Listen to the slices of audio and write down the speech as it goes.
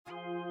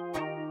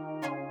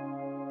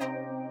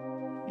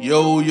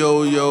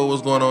Yo,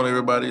 what's going on,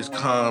 everybody? It's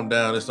Calm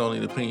Down. It's Only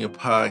the Opinion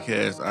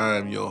Podcast. I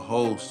am your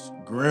host,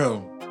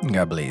 Grim.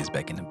 Got Blaze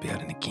back in the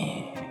building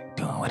again,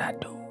 doing what I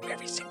do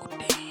every single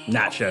day.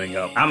 Not shutting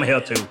up. I'm here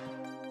too.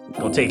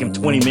 Gonna take him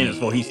 20 minutes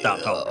before he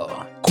stopped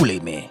talking.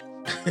 Kool-Aid man.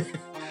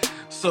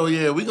 So,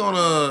 yeah, we're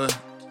gonna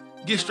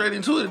get straight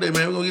into it today,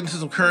 man. We're gonna get into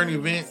some current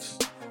events,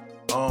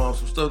 some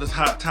stuff that's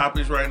hot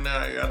topics right now.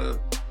 I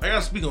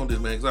gotta speak on this,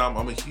 man, because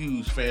I'm a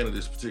huge fan of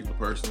this particular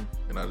person,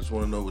 and I just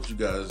want to know what you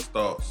guys'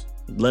 thoughts.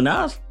 Lil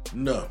Nas?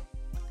 No.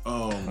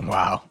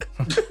 Wow.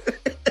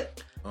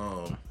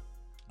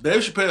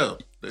 Dave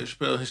Chappelle,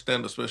 his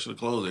stand-up special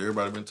closed.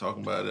 Everybody been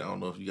talking about it. I don't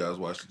know if you guys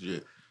watched it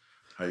yet.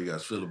 How you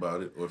guys feel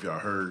about it, or if y'all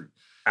heard?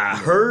 I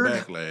heard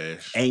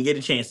backlash. Ain't get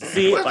a chance to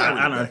see it. Well,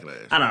 I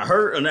done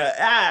heard.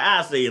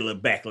 I say a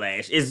little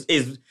backlash.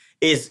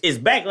 It's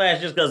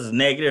backlash just because it's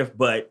negative,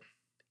 but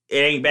it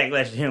ain't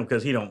backlash to him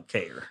because he don't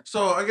care.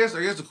 So I guess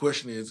the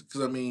question is,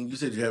 because I mean, you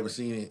said you haven't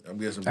seen it. I'm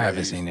guessing I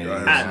haven't seen it.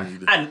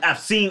 I've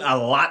seen a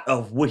lot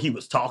of what he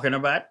was talking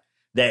about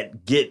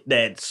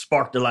that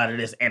sparked a lot of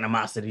this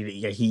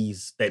animosity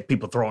that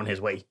people throwing his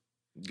way.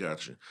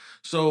 Gotcha.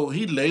 So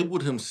he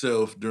labeled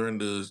himself during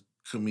the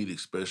comedic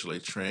special a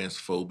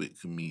transphobic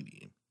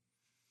comedian.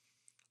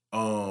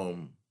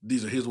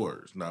 These are his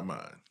words, not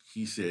mine.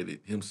 He said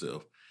it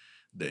himself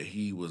that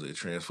he was a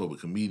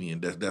transphobic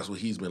comedian. That's what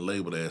he's been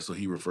labeled as. So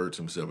he referred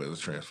to himself as a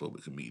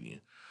transphobic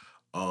comedian.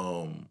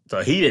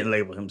 So he didn't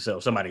label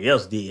himself; somebody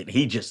else did.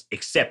 He just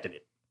accepted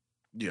it.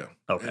 Yeah.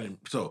 Okay. And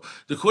so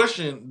the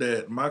question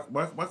that my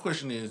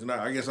question is, and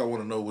I guess I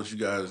want to know what you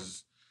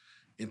guys'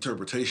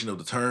 interpretation of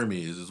the term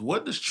is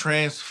what does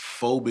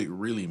transphobic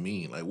really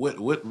mean? Like what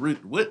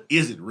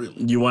is it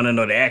really? You want to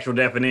know the actual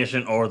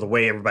definition or the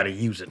way everybody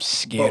uses it?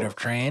 Scared of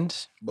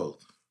trans?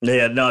 Both.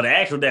 Yeah, no, the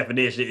actual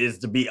definition is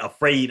to be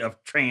afraid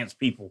of trans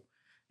people.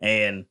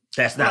 And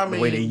that's not the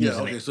way they use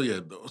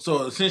it.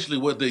 So essentially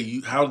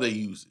how do they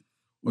use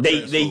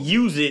it? They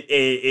use it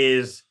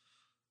is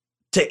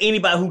to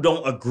anybody who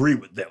don't agree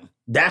with them.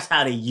 That's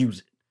how they use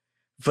it.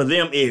 For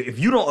them, if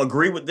you don't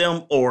agree with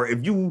them, or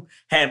if you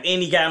have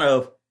any kind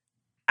of,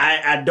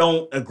 I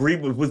don't agree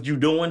with what you're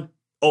doing,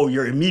 you're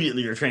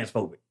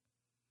transphobic.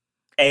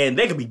 And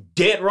they could be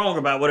dead wrong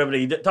about whatever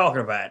they're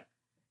talking about.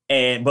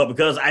 But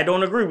because I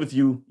don't agree with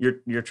you,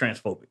 you're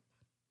transphobic.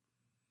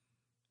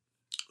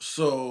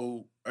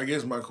 So I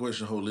guess my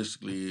question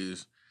holistically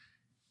is,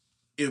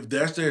 if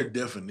that's their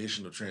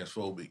definition of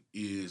transphobic,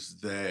 is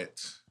that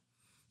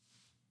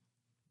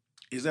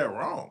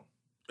wrong?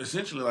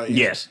 Essentially, like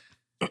yes.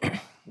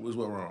 Was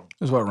what wrong?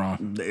 Is what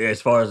wrong?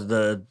 As far as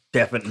the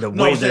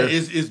way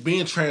is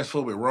being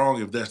transphobic wrong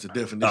if that's the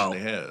definition they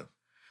have?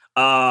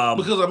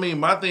 Because I mean,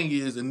 my thing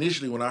is,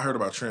 initially when I heard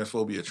about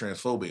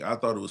transphobic, I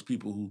thought it was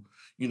people who,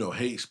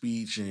 hate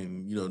speech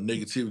and,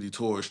 negativity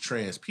towards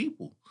trans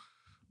people.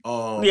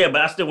 Yeah,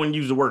 but I still wouldn't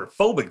use the word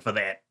phobic for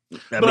that.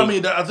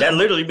 That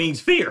literally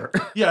means fear.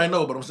 Yeah, I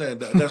know, but I'm saying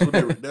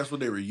that's what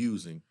they were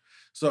using.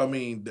 So I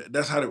mean,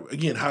 that's how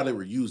they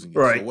were using it.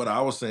 Right. So what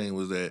I was saying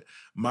was that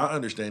my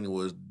understanding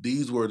was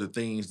these were the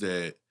things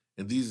that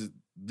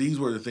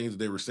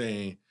they were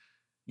saying,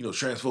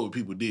 transphobic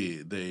people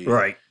did. They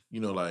like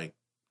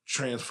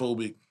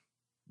transphobic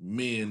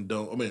men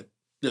don't. I mean,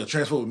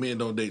 transphobic men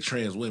don't date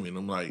trans women.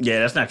 I'm like, yeah,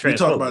 that's not transphobic. We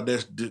talk about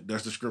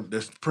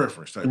that's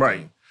preference type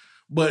thing.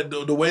 But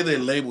the way they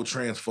label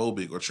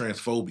transphobic or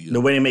transphobia,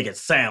 the way they make it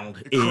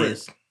sound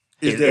is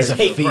a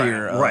hate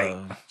fear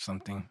crime, of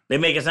something. They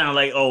make it sound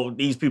like,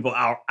 these people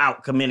are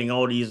out committing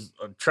all these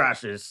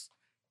atrocious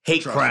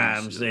hate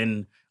crimes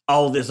and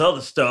all this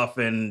other stuff,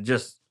 and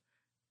that's.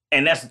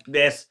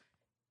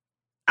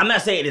 I'm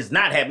not saying it's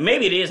not happening.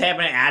 Maybe it is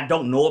happening. I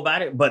don't know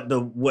about it, but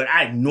what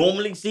I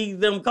normally see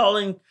them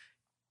calling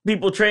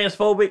people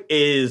transphobic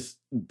is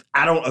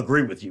I don't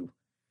agree with you.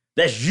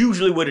 That's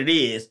usually what it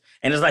is.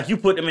 And it's like you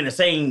put them in the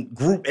same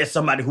group as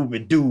somebody who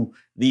would do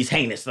these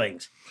heinous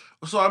things.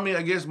 So, I mean,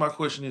 I guess my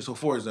question is, so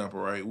for example,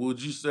 right, would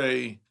you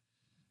say,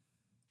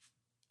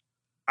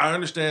 I'm not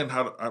going to say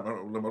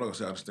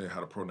I understand how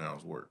the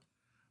pronouns work.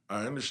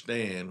 I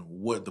understand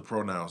what the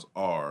pronouns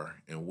are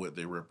and what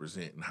they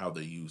represent and how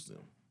they use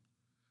them.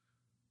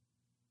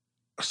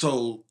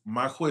 So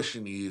my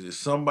question is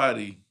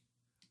somebody,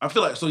 I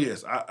feel like, so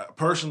yes, I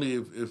personally,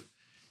 if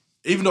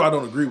even though I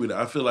don't agree with it,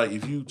 I feel like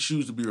if you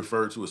choose to be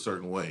referred to a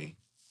certain way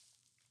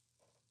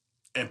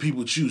and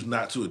people choose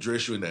not to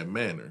address you in that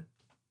manner,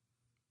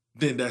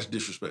 then that's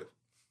disrespectful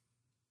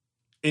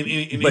in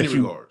any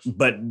regards.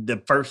 But the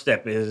first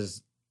step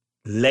is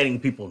letting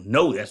people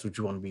know that's what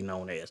you want to be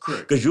known as.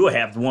 Correct. Because you'll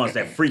have the ones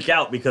that freak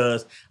out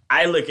because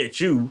I look at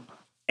you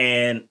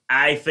and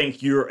I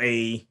think you're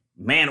a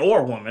man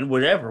or woman,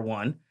 whatever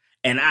one,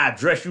 and I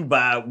address you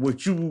by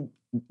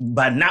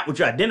not what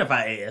you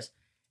identify as.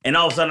 And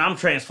all of a sudden, I'm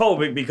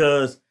transphobic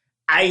because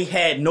I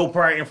had no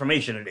prior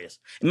information of this.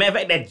 As a matter of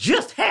fact, that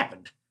just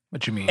happened.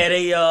 What you mean?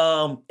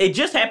 It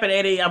just happened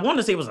at I want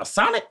to say it was a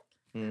Sonic.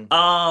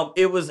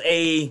 It was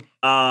a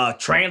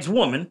trans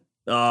woman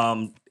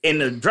in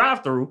the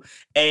drive-thru,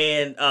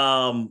 and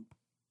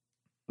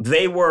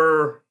they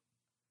were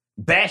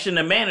bashing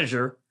the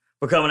manager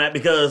for coming out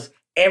because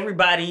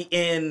everybody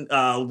in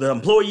the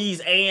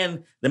employees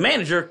and the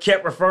manager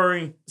kept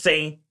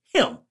saying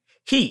him,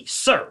 he,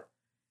 sir.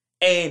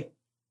 And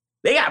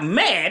they got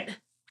mad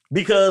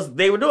because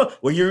they were doing,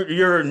 well,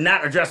 you're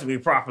not addressing me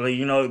properly,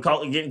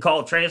 getting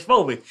called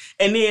transphobic.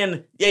 And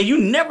then, you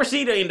never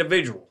see the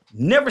individual.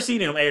 Never see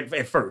them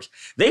at first.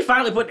 They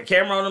finally put the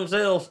camera on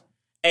themselves.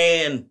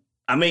 And,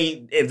 I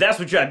mean, if that's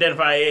what you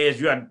identify as,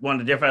 you want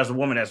to identify as a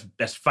woman,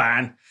 that's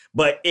fine.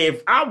 But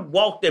if y'all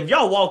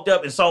walked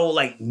up and saw,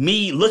 like,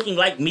 me looking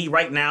like me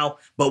right now,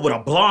 but with a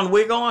blonde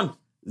wig on,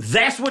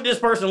 that's what this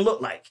person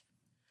looked like.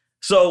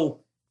 So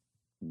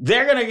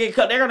they're gonna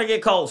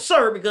get called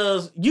sir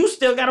because you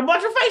still got a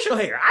bunch of facial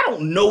hair. I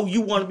don't know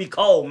you want to be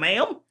called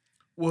ma'am.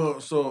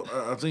 Well, so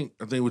I think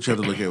what you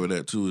have to look at with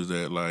that too is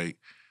that, like,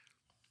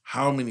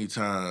 how many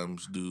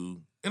times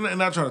and I'm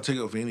not trying to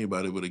take up for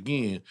anybody, but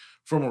again,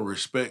 from a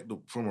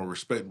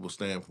respectable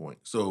standpoint.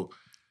 So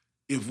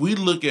if we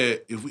look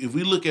at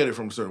it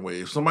from a certain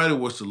way, if somebody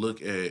was to look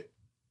at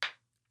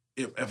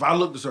if I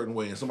looked a certain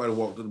way and somebody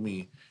walked up to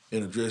me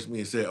and addressed me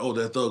and said, "Oh,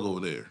 that thug over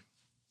there.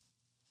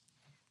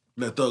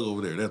 That thug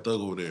over there, that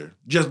thug over there,"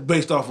 just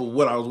based off of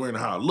what I was wearing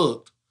and how I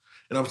looked.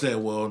 And I'm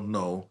saying, well,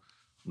 no,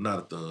 I'm not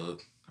a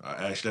thug.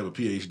 I actually have a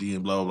PhD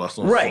in blah, blah,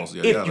 blah. Right.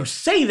 If you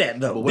say that,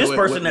 though, this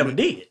person never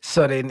did.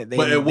 So they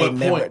but at what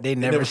point? They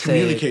never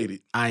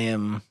communicated. I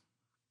am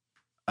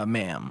a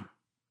ma'am.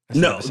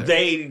 No,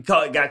 they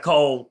got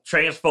called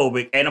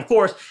transphobic. And of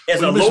course,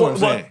 as a lower...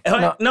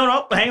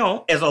 No, hang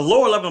on. As a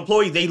lower level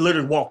employee, they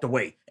literally walked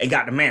away and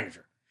got the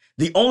manager.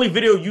 The only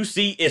video you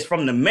see is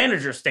from the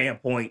manager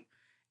standpoint.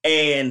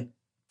 And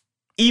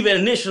even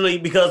initially,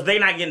 because they're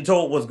not getting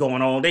told what's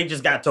going on, they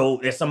just got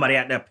told there's somebody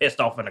out there pissed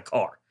off in the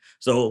car.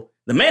 So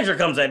the manager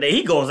comes out there,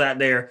 he goes out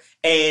there,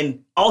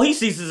 and all he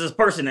sees is this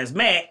person that's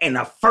mad, and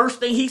the first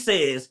thing he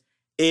says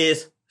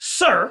is,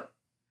 "Sir,"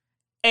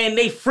 and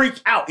they freak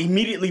out,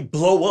 immediately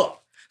blow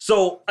up.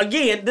 So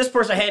again, this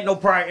person had no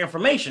prior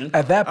information.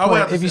 At that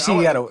point, if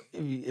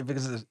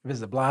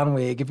it's a blonde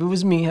wig, if it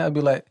was me, I'd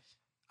be like,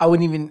 I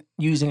wouldn't even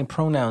use any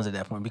pronouns at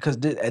that point because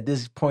at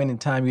this point in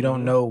time, you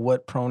don't know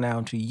what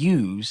pronoun to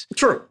use.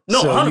 True.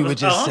 No, so 100%, you would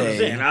just 100%.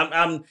 say,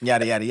 I'm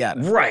yada, yada,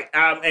 yada. Right.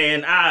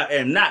 And I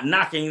am not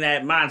knocking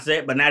that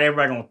mindset, but not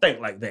everybody going to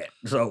think like that.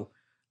 So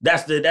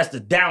that's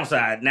the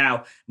downside.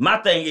 Now, my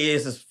thing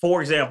is,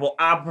 for example,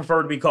 I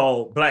prefer to be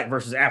called Black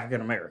versus African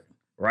American,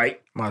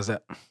 right? Why is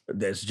that?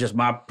 That's just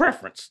my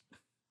preference.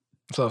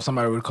 So if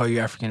somebody would call you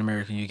African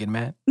American, you get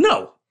mad?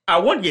 No, I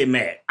wouldn't get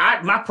mad.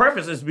 My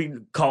preference is to be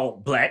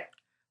called Black.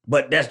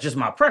 But that's just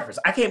my preference.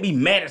 I can't be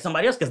mad at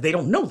somebody else because they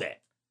don't know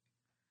that.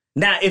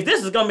 Now, if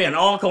this is gonna be an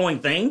ongoing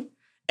thing,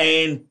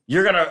 and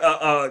you're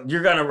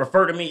gonna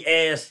refer to me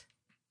as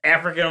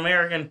African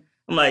American,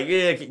 I'm like,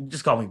 yeah,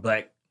 just call me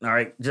Black. All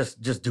right,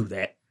 just do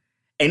that.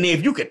 And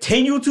if you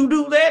continue to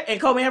do that and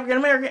call me African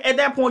American, at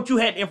that point you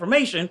had the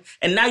information,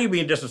 and now you're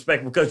being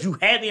disrespectful because you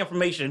had the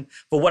information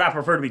for what I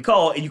prefer to be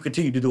called, and you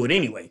continue to do it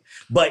anyway.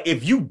 But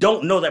if you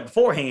don't know that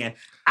beforehand,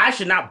 I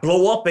should not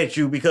blow up at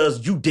you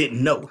because you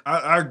didn't know.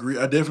 I agree.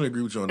 I definitely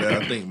agree with you on that.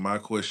 I think my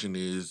question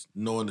is,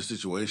 knowing the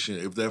situation,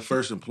 if that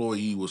first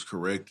employee was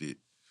corrected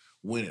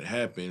when it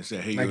happened,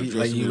 saying, "Hey, you're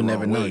addressing me the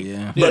never wrong know." way."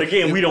 Yeah. But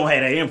again, we don't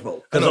have that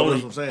info. I know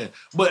that's what I'm saying.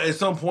 But at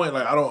some point,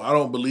 like I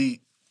don't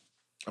believe.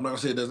 I'm not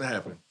gonna say it doesn't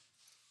happen.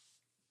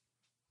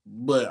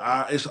 But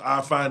I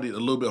find it a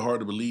little bit hard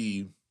to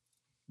believe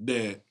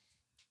that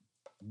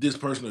this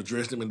person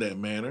addressed him in that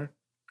manner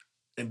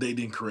and they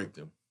didn't correct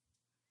him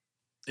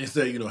and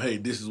say, hey,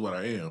 this is what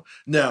I am.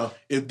 Now,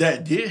 if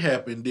that did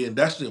happen, then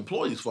that's the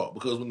employee's fault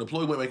because when the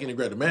employee went back in and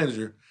grabbed the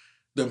manager,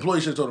 the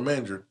employee should have told the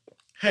manager,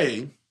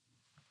 "Hey,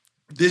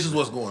 this is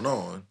what's going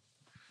on.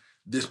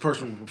 This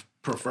person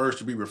prefers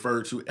to be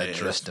referred to as..."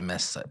 Address them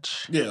as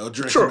such. Yeah,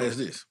 address them as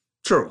this.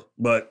 True.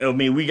 But, I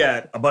mean, we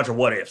got a bunch of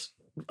what ifs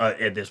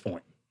at this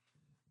point.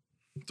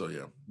 So,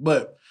 yeah.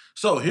 But,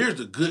 so here's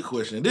the good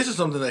question. And this is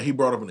something that he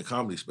brought up in the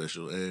comedy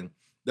special. And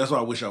that's why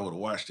I wish I would have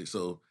watched it.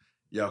 So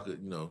y'all could,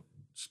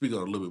 speak on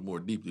it a little bit more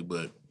deeply.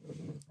 But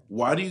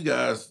why do you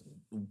guys,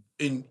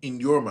 in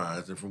your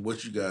minds and from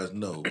what you guys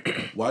know,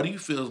 why do you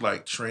feel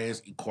like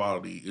trans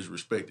equality is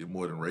respected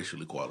more than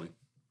racial equality?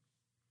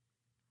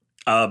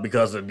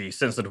 Because of the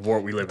sensitive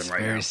world we live in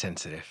right now. Very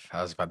sensitive.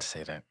 I was about to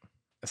say that.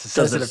 It's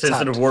a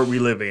sensitive world we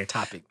live in.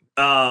 Topic.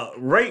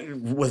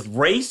 With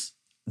race,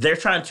 they're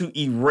trying to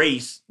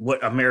erase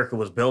what America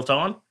was built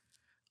on.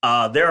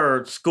 There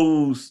are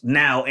schools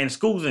now, and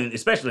schools,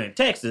 especially in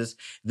Texas,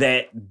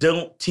 that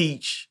don't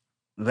teach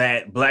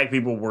that Black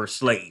people were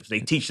slaves. They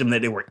teach them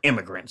that they were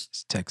immigrants.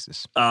 It's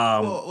Texas.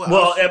 I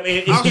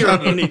mean, it's here.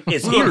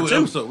 It's here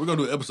too. We're gonna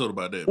do an episode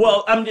about that.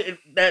 Well,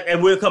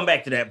 and we'll come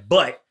back to that.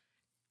 But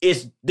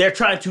they're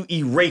trying to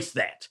erase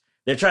that.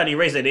 They're trying to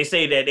erase it. They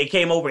say that they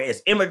came over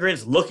as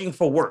immigrants looking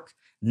for work,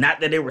 not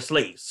that they were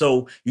slaves.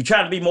 So you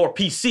try to be more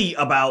PC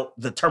about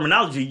the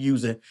terminology you're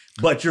using,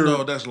 but you're...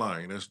 No, that's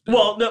lying. But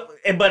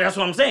that's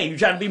what I'm saying. You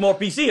try to be more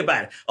PC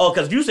about it. Oh,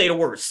 because you say the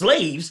word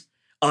slaves,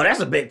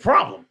 that's a big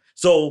problem.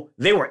 So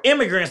they were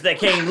immigrants that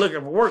came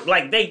looking for work.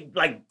 Like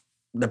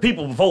the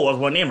people before us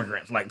weren't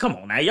immigrants. Like, come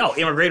on now, y'all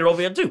immigrated over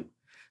here too.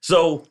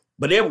 So,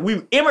 but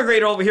we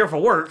immigrated over here for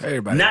work.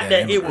 Everybody not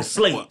that it was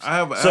slaves.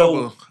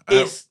 Well,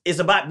 it's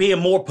about being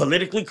more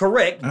politically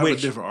correct. I have a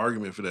different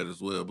argument for that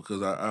as well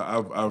because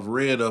I've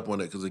read up on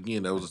that because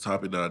again that was a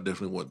topic that I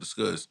definitely want to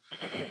discuss.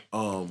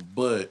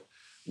 But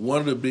one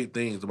of the big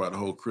things about the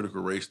whole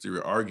critical race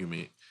theory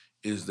argument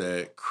is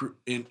that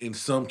in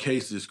some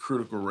cases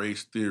critical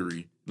race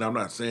theory. Now I'm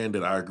not saying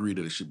that I agree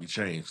that it should be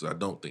changed because I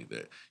don't think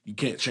that you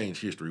can't change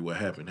history. What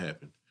happened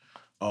happened.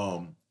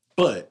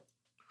 But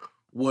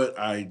what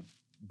I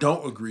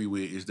don't agree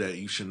with is that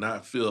you should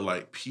not feel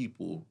like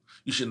you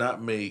should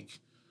not make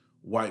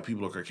white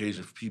people or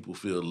Caucasian people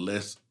feel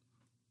like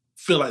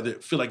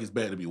it's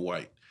bad to be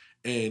white.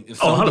 And in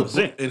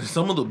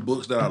some of the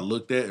books that I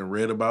looked at and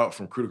read about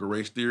from critical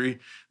race theory,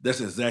 that's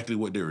exactly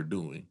what they were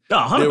doing.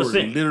 100%. They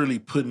were literally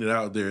putting it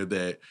out there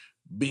that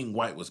being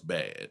white was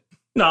bad.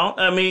 No,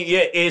 I mean,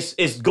 yeah,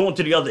 it's going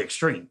to the other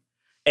extreme.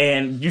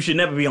 And you should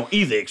never be on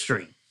either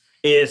extreme.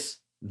 This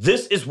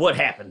is what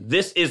happened.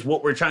 This is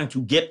what we're trying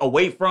to get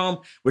away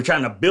from. We're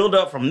trying to build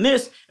up from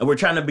this, and we're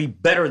trying to be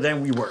better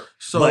than we were.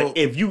 But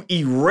if you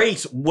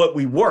erase what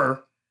we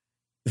were,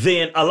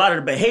 then a lot of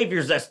the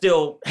behaviors that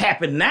still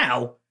happen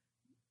now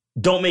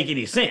don't make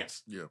any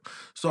sense. Yeah.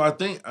 So I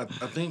think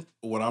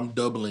what I'm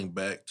doubling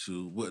back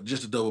to,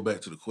 just to double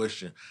back to the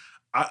question,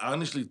 I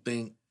honestly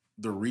think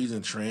the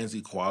reason trans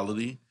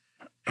equality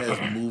has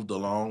moved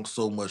along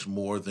so much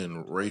more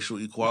than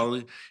racial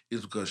equality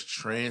is because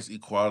trans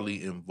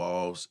equality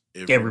involves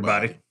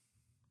everybody.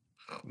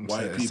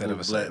 White people,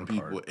 black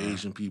people,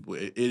 Asian people.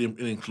 It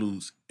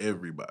includes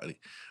everybody.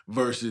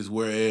 Versus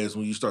whereas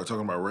when you start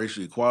talking about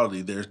racial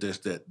equality, there's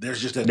just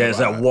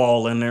that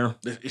wall in there.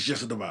 It's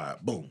just a divide.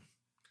 Boom.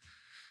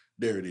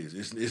 There it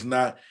is. It's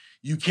not.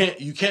 You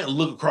can't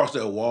look across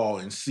that wall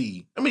and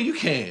see. I mean, you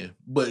can,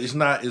 but it's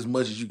not as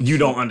much as you can. You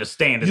don't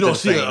understand it. You don't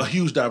see a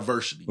huge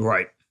diversity.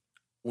 Right.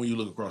 When you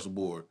look across the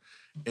board.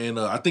 And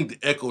I think the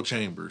echo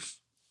chambers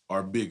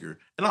are bigger.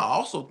 And I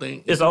also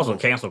think... It's also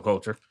cancel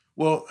culture.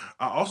 Well,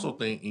 I also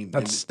think...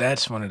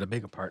 That's one of the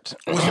bigger parts.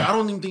 Well, see, I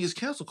don't even think it's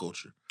cancel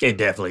culture. It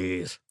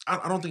definitely is.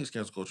 I don't think it's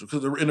cancel culture.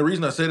 And the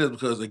reason I say that is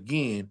because,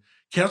 again,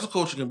 cancel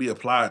culture can be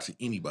applied to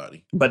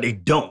anybody. But they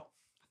don't.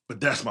 But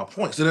that's my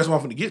point. So that's what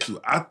I'm going to get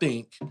to. I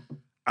think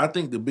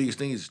the biggest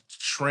thing is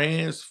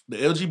the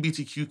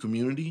LGBTQ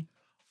community,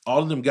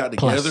 all of them got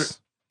together...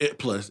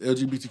 Plus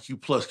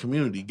LGBTQ plus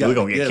community got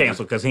together. We're gonna get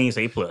canceled because he ain't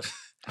say plus.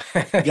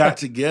 Got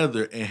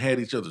together and had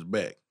each other's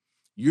back.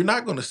 You're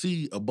not gonna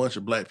see a bunch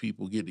of black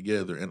people get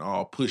together and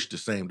all push the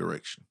same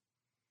direction.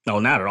 No,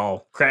 not at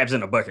all. Crabs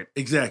in a bucket.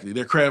 Exactly.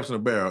 They're crabs in a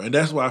barrel. And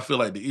that's why I feel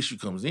like the issue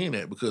comes in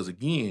at because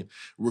again,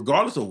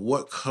 regardless of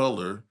what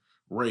color,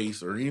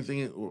 race, or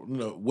anything, or,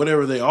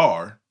 whatever they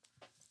are,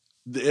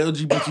 the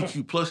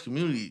LGBTQ plus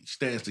community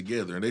stands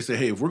together and they say,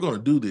 hey, if we're gonna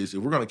do this,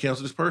 if we're gonna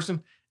cancel this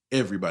person,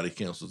 everybody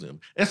cancels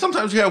them. And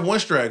sometimes you have one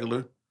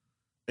straggler,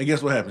 and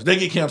guess what happens? They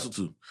get canceled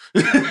too.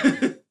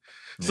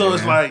 So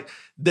it's like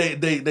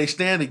they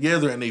stand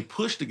together and they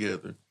push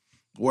together.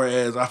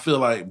 Whereas I feel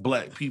like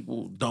black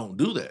people don't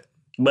do that.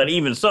 But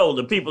even so,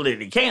 the people that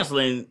they're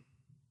canceling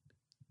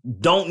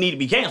don't need to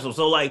be canceled.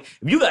 So like,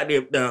 if you got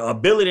the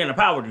ability and the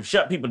power to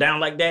shut people down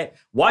like that,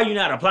 why are you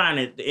not applying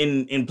it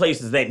in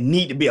places that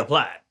need to be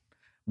applied?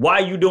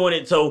 Why are you doing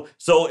it? So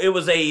it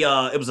was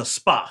a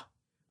spa.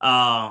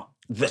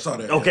 I saw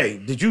that. Okay,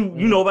 did you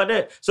know about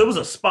that? So it was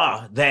a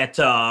spa that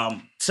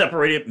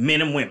separated men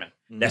and women.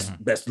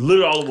 That's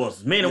literally all it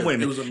was, men and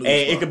women. And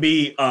it could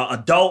be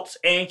adults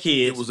and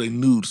kids. It was a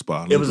nude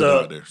spa. It was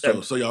out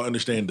there. So y'all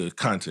understand the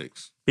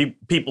context.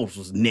 People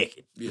was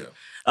naked. Yeah.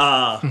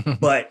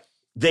 But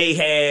they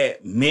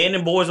had men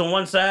and boys on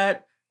one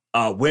side,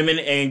 women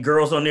and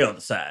girls on the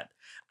other side.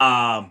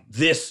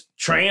 This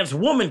trans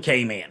woman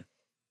came in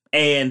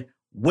and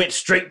went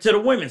straight to the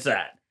women's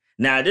side.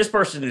 Now, this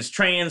person is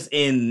trans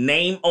in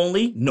name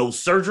only, no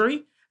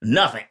surgery,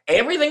 nothing.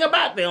 Everything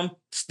about them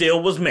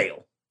still was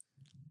male.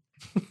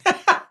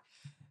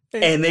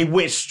 And they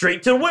went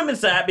straight to the women's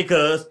side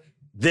because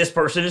this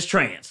person is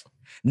trans.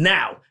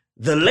 Now,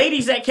 the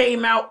ladies that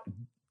came out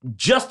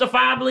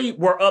justifiably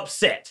were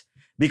upset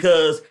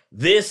because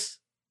this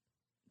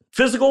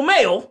physical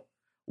male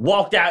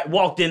walked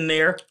in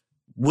there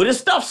with his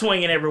stuff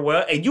swinging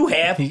everywhere, and you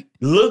have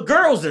little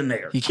girls in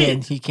there. He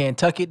can't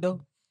tuck it though.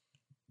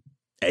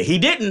 He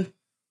didn't.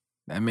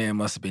 That man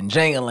must have been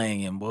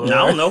jangling, boy. I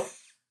don't know.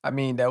 I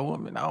mean, that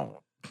woman, I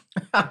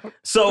don't.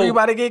 So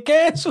everybody get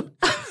canceled.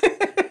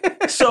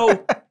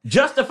 So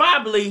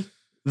justifiably,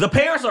 the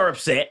parents are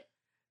upset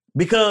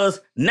because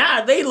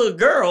now they little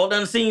girl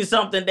done seen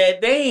something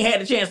that they ain't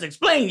had a chance to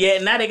explain yet,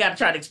 and now they got to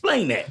try to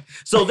explain that.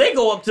 So they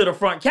go up to the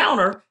front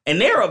counter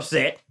and they're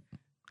upset.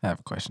 I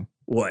have a question.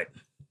 What?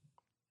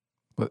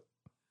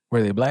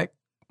 Were they black?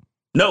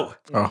 No.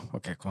 Oh,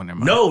 okay, cool. Never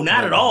mind. No,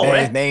 not at all.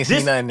 They ain't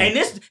seen nothing. And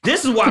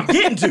this is what I'm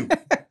getting to.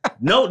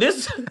 No,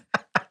 this.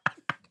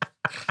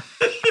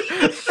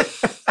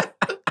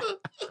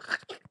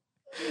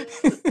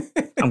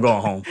 I'm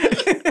going home.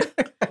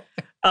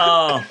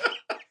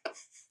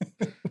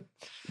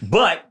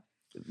 But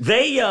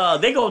they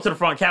go up to the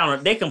front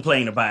counter. They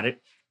complain about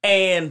it,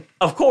 and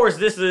of course,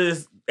 this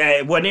is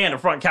when they're in the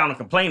front counter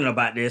complaining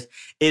about this.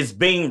 It's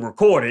being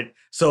recorded,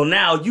 so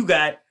now you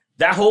got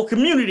that whole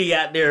community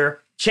out there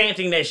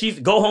chanting that she's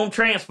go home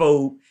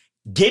transphobe,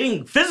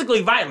 getting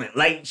physically violent.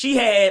 Like she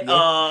had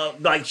a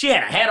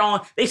hat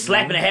on. They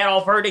slapping the hat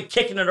off her. They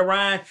kicking it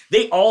around.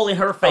 They all in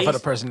her face. For the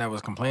person that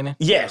was complaining?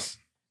 Yes.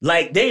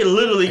 Like they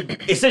literally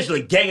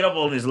essentially ganging up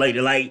on this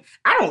lady. Like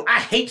I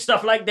hate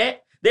stuff like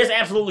that. There's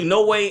absolutely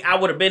no way I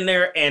would have been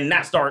there and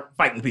not start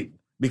fighting people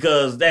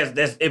because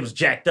it was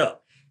jacked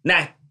up.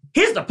 Now,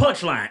 here's the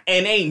punchline,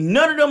 and ain't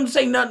none of them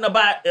say nothing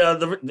about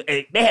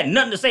they had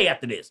nothing to say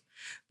after this.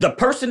 The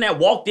person that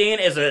walked in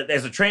as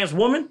a trans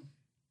woman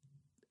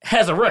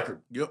has a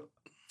record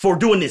for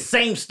doing this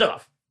same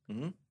stuff.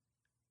 Mm-hmm.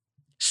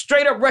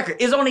 Straight up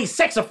record is on a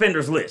sex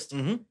offenders list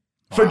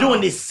for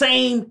doing this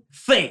same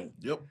thing.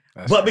 Yep.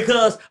 But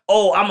because,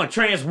 I'm a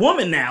trans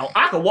woman now,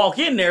 I can walk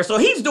in there. So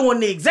he's doing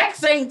the exact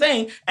same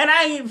thing. And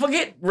I ain't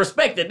forget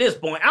respect at this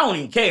point. I don't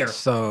even care.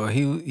 So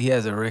he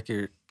has a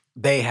record.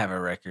 They have a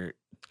record.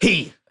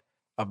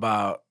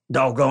 About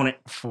doggone it.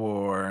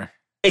 For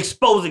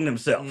exposing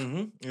themselves.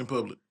 In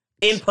public.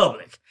 In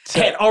public.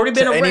 Had already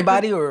been a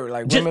anybody record. Or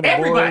like just women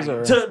everybody.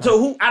 Or boys or? To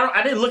who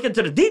I didn't look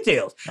into the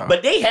details.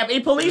 But they have a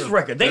police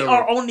record. They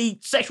are on the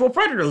sexual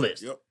predator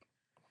list. Yep.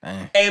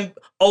 And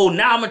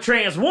now I'm a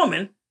trans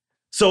woman.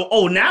 So,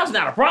 now it's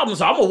not a problem.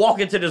 So I'm going to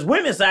walk into this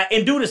women's side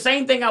and do the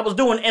same thing I was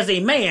doing as a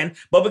man.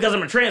 But because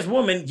I'm a trans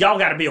woman, y'all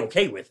got to be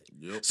okay with it.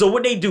 Yep. So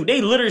what they do,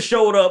 they literally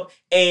showed up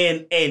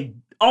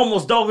and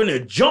almost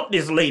dogging jumped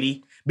this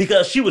lady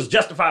because she was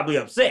justifiably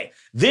upset.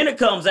 Then it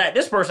comes out,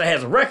 this person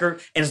has a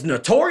record and is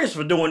notorious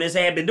for doing this,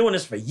 had been doing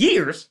this for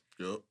years.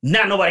 Yep.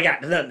 Now nobody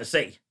got nothing to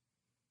say.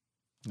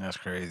 That's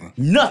crazy.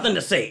 Nothing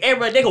to say.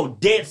 Everybody, they go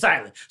dead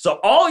silent. So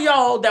all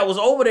y'all that was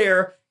over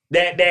there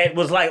that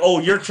was like,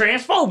 you're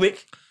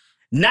transphobic.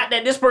 Not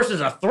that this person's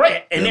a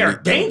threat and they're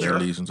a danger.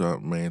 That leads into our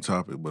main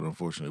topic, but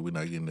unfortunately, we're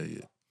not getting there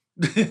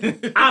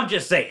yet. I'm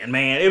just saying,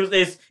 man.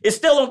 It's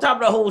still on top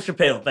of the whole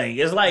Chappelle thing.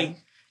 It's like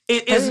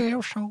and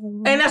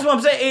that's what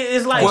I'm saying.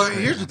 It's like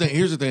here's the thing.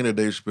 Here's the thing that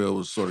Dave Chappelle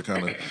was sort of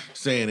kind of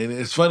saying, and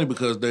it's funny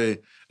because they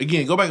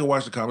go back and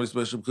watch the comedy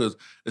special because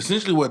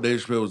essentially what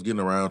Dave Chappelle was getting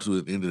around to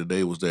at the end of the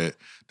day was that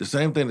the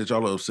same thing that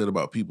y'all are upset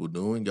about people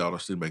doing, y'all are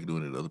sitting back and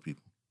doing it to other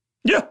people.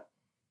 Yeah,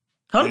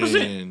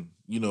 100%. And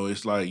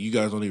it's like you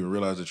guys don't even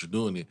realize that you're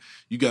doing it.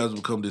 You guys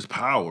become this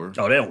power.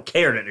 Oh, they don't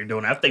care that they're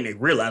doing it. I think they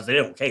realize they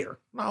don't care.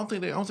 No, I don't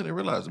think they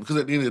realize it because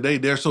at the end of the day,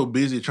 they're so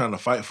busy trying to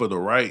fight for the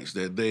rights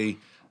that they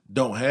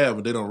don't have,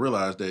 and they don't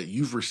realize that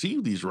you've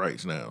received these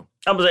rights now.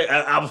 I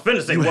was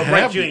finna say, what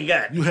rights you ain't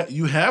got?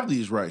 You have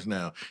these rights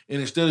now,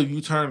 and instead of you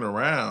turning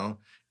around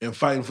and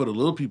fighting for the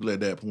little people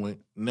at that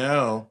point,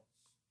 now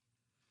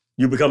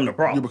you're becoming the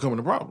problem. You're becoming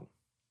the problem.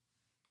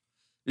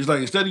 It's like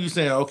instead of you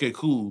saying, "Okay,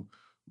 cool,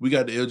 we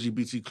got the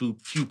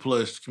LGBTQ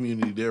plus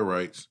community their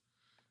rights.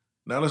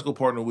 Now let's go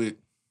partner with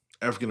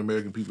African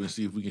American people and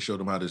see if we can show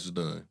them how this is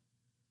done."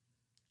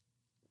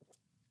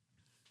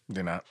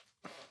 They're not.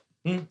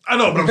 I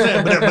know, but I'm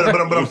saying,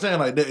 but I'm saying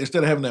like that.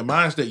 Instead of having that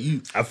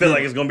mindset, I feel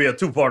like it's gonna be a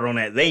 2-part on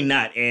that. They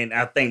not, and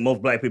I think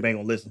most black people ain't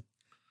gonna listen.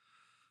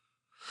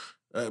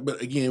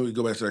 But again, we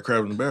go back to that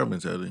crab in the barrel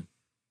mentality.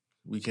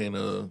 We can't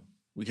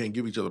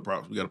give each other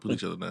props. We got to put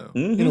each other down.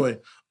 Mm-hmm. Anyway,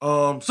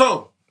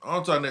 so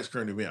on to our next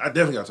current event. I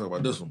definitely got to talk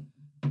about this one.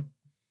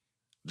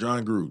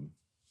 John Gruden,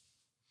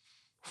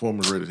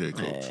 former Raiders head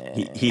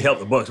coach. He helped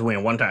the Bucs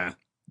win one time.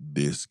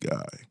 This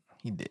guy.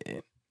 He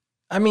did.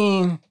 I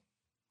mean,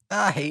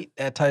 I hate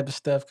that type of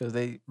stuff because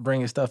they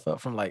bringing stuff up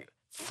from like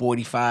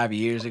 45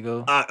 years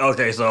ago.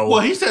 Okay, so well,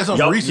 he said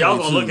something recently. Y'all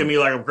gonna look at me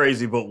like I'm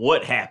crazy, but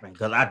what happened?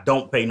 Because I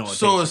don't pay no attention.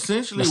 So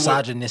essentially,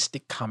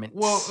 misogynistic comments.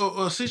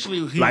 Well,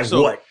 essentially,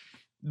 what?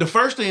 The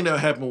first thing that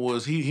happened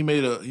was he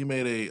made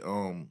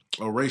a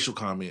racial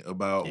comment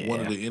about one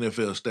of the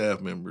NFL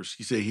staff members.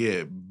 He said he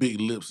had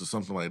big lips or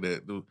something like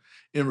that.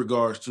 In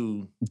regards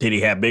to, did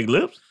he have big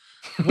lips?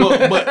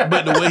 Well,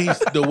 but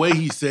the way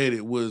he said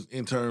it was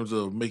in terms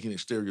of making it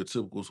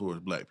stereotypical towards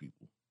black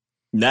people.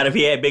 Not if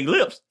he had big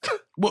lips.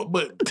 Well,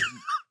 but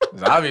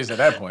it's obvious at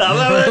that point.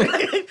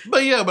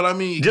 But I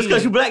mean, just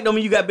because you black don't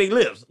mean you got big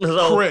lips.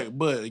 So. Correct,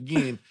 but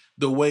again,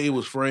 the way it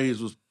was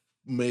phrased was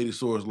made it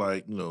sort of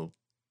like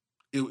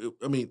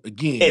I mean,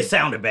 again, it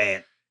sounded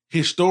bad.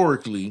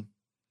 Historically,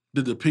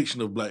 the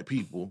depiction of black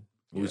people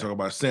when we talk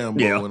about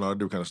Sambo and all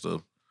different kind of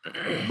stuff,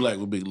 black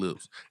with big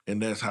lips, and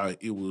that's how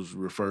it was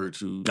referred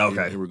to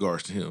in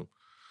regards to him.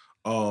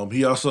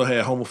 He also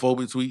had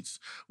homophobic tweets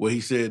where he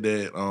said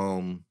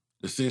that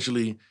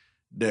essentially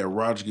that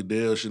Roger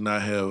Goodell should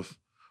not have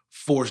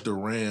forced the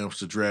Rams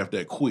to draft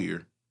that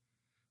queer,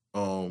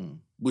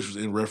 which was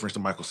in reference to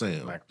Michael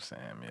Sam.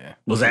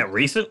 Was that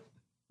recent?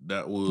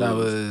 That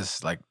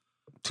was like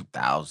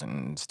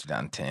 2000s,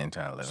 2010,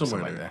 2011,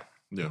 something like that.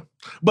 Yeah,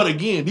 but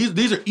again,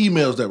 these are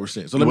emails that were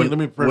sent. So let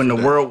me when the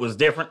world was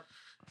different.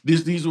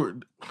 These were.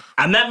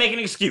 I'm not making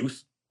an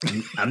excuse.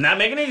 I'm not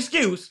making an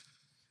excuse.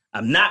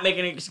 I'm not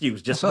making an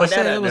excuse. Just So I put that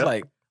said out it was there.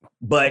 like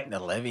but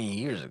 11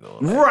 years ago.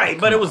 Like, right,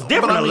 but it was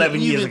different But I mean,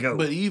 11 years even- ago.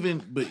 But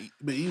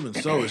even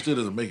so, it still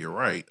doesn't make it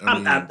right. that's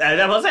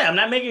what I'm saying. I'm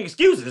not making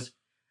excuses,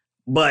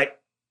 but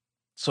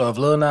So if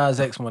Lil Nas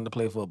X wanted to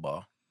play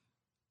football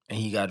and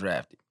he got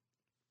drafted,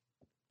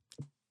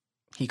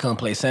 he couldn't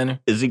play center.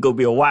 is he gonna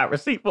be a wide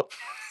receiver?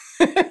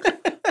 again,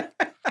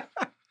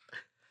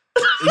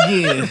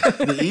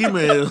 the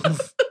emails.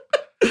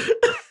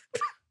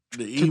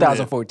 The email.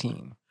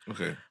 2014.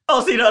 Okay.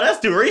 Oh, see, no, that's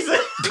too recent.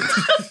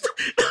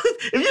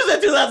 If you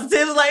said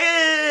 2010, it's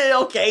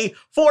like, okay,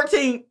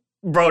 14,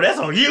 bro, that's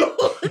on you.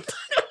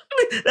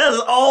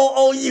 That's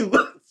all on you.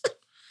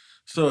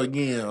 So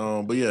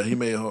again, but yeah, he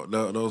made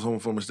those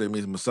homophobic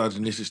statements,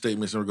 misogynistic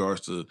statements in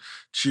regards to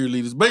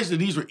cheerleaders. Basically,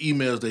 these were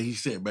emails that he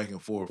sent back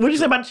and forth. What did you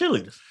say about the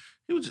cheerleaders?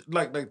 He was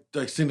like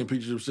sending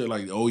pictures of shit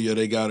like, oh yeah,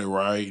 they got it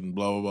right and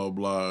blah blah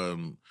blah blah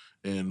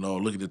and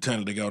look at the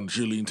talent they got on the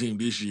cheerleading team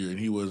this year, and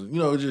he wasn't,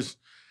 just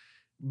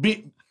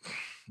being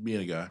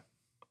a guy.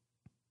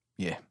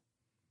 Yeah.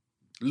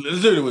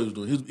 That's literally what he was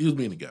doing. He was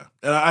being a guy,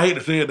 and I hate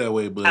to say it that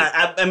way, but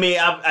I mean,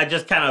 I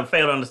just kind of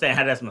fail to understand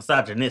how that's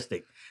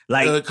misogynistic.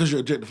 Like, because you're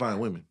objectifying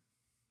women.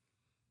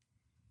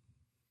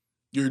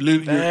 You're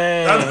literally.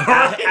 Dang. I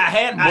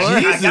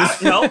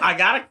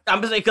got it.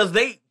 I'm just saying because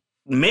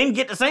men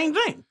get the same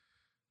thing.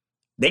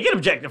 They get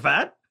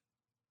objectified.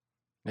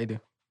 They do.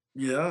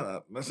 Yeah,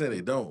 I'm not saying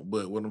they don't,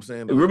 but what I'm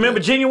saying. Remember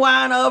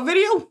Genuine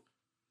video?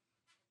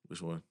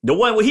 Which one? The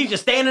one where he's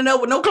just standing up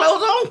with no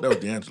clothes on? That was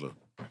D'Angelo.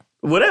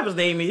 Whatever his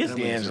name is. That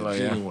was D'Angelo,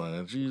 yeah.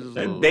 Genuine. Jesus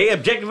Lord. They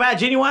objectified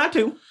Genuine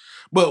too.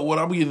 But what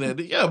I'm getting at,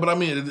 yeah, but I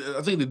mean,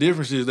 I think the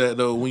difference is that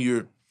though when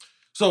you're,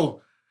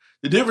 so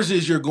the difference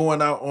is you're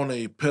going out on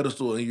a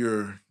pedestal and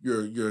you're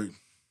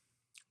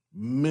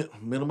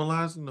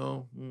minimalizing.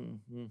 No,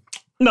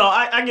 No,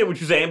 I get what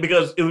you're saying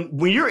because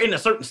when you're in a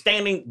certain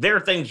standing, there are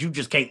things you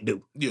just can't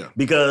do yeah.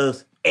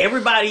 because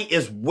everybody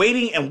is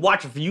waiting and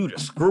watching for you to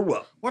screw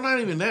up. Well, not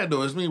even that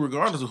though. It's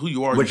regardless of who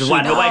you are, Which you is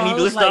why should- nobody need to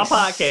it was listen to our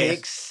like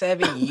podcast.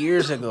 6-7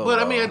 years ago. But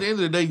I mean, bro. at the end of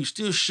the day, you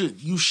still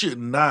should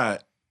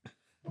not,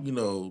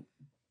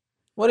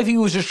 What if he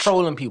was just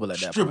trolling people at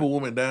that strip a point?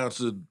 woman down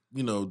to,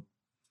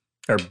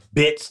 Or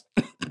bits.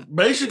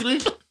 basically.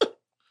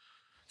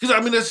 Because I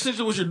mean, that's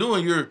essentially what you're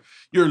doing.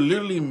 You're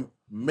literally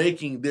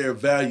making their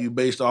value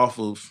based off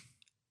of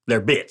They're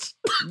bits.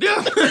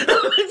 yeah.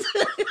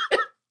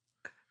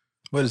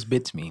 What does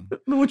bits mean?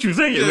 What you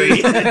saying,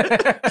 Yeah.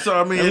 man? So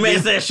I mean, The man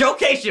said,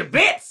 showcase your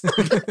bits.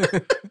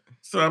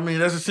 so I mean,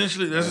 that's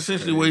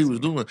essentially what he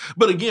was doing.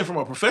 But again, from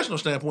a professional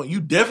standpoint,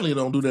 you definitely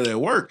don't do that at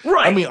work,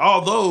 Right. I mean,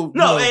 although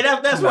No, hey,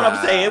 that's what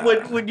I'm saying.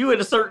 When you in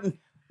a certain...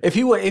 If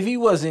he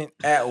wasn't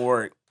at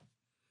work,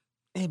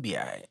 he'd be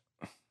all right.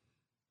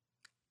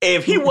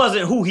 If he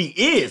wasn't who he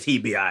is,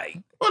 he'd be all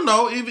right. well,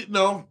 no.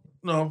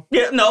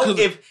 Yeah, no. 'Cause-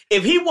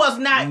 If he was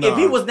not, if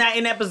he was not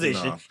in that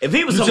position, Nah. if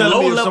he was You some telling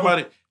low me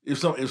level,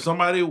 if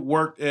somebody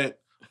worked at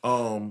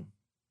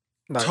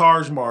Like,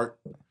 Tarj Mart,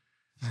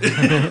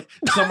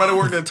 somebody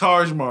worked at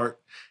Tarj Mart,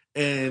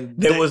 and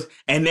there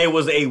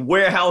was a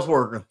warehouse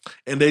worker.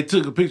 and they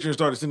took a picture and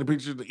started sending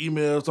pictures to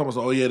emails. Someone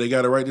said, "Oh yeah, they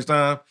got it right this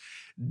time."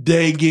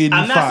 They getting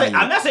I'm fired.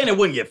 not saying they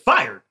wouldn't get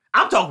fired.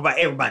 I'm talking about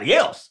everybody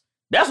else.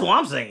 That's what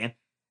I'm saying.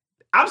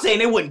 I'm saying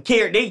they wouldn't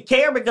care. They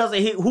care because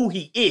of who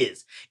he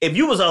is. If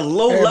you was a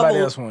low Everybody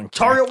level else wouldn't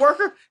care. Target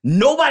worker,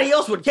 nobody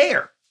else would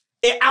care.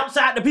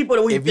 Outside the people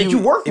that you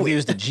work if with. he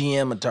was the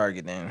GM of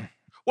Target, then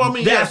Well, I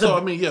mean, That's yeah. a- So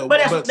I mean, yeah. But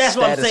that's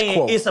what I'm status saying.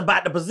 quo. It's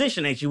about the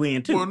position that you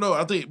in too. Well, no,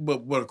 I think,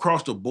 but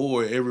across the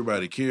board,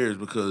 everybody cares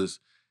because,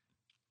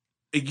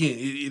 again,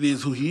 it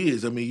is who he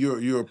is. I mean, you're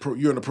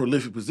in a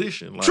prolific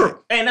position. Like, True,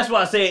 and that's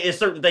why I say it's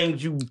certain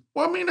things you.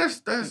 Well, I mean,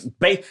 that's. Well,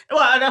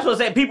 that's what I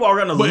said. People are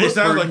gonna. But look it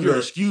sounds for like you you're to-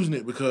 excusing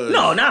it because.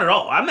 No, not at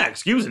all. I'm not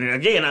excusing it.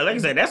 Again, like I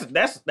said,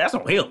 that's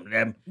on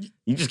him.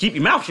 You just keep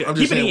your mouth shut. I'm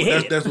Keep just it in saying your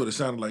that's, head. that's what it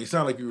sounded like. It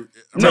sounded like you.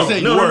 I'm No, not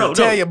saying no, you no, were. no.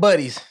 tell your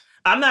buddies.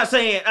 I'm not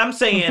saying. I'm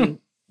saying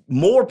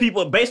more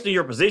people, based on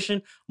your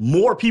position,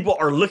 more people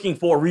are looking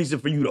for a reason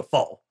for you to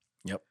fall.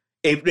 Yep.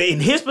 If in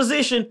his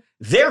position,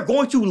 they're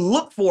going to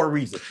look for a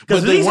reason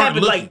because But they these weren't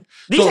happen looking. like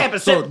these So- happen.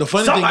 So the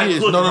funny thing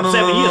is, no.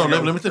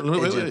 Let me think.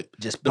 Wait.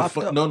 Just The popped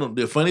up. no.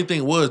 The funny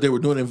thing was they were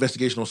doing an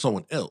investigation on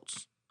someone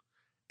else,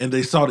 and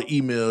they saw the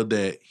email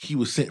that he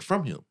was sent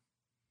from him.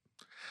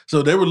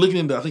 So they were looking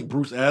into, I think,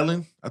 Bruce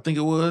Allen. I think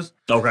it was.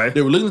 Okay.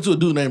 They were looking into a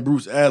dude named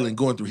Bruce Allen,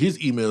 going through his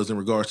emails in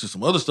regards to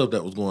some other stuff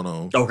that was going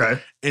on.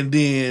 Okay. And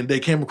then they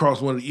came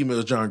across one of the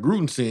emails John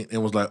Gruden sent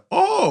and was like,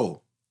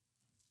 "Oh,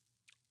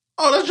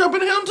 let's jump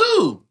into him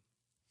too."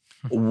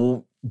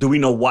 Well, do we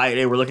know why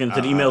they were looking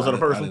into the emails of the I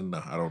person? didn't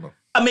know. I don't know.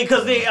 I mean,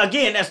 because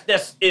again,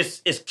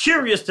 it's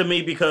curious to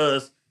me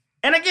because,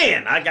 and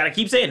again, I gotta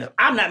keep saying this.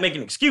 I'm not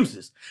making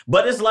excuses,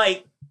 but it's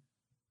like,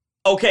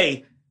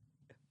 okay,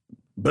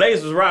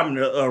 Blaze was robbing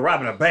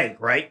a bank,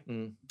 right?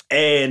 Mm.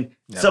 And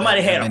Yeah,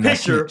 somebody man, had a man, that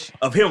picture snitch.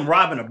 of him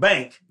robbing a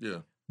bank, Yeah.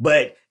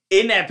 but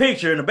in that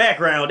picture in the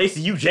background, they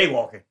see you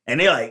jaywalking, and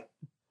they're like,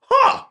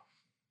 "Huh."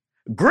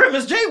 Grim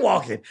is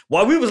jaywalking.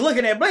 While we was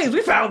looking at Blaze,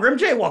 we found Grim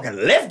jaywalking.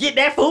 Let's get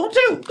that fool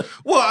too.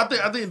 Well, I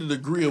think the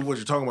degree of what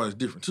you're talking about is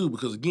different too,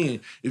 because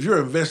again, if you're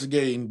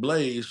investigating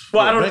Blaze,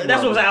 Well, I don't.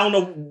 That's what I'm saying. I don't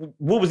know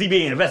what was he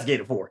being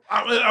investigated for.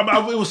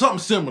 It was something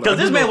similar. Because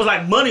this man was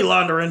like money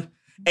laundering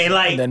and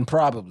like. Then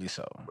probably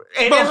so.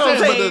 And But that's what I'm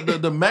saying.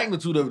 But the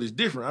magnitude of it is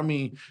different. I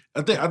mean,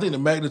 I think the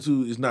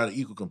magnitude is not an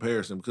equal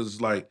comparison because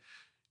it's like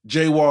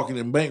jaywalking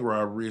and bank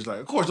robbery is like,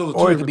 of course, those are two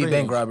Or it could different be things.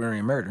 bank robbery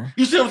and murder.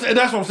 You see what I'm saying?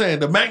 That's what I'm saying.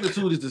 The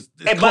magnitude is this.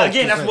 But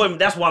again,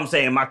 that's what I'm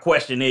saying. My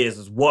question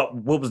is what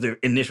was their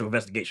initial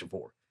investigation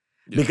for?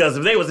 Yeah. Because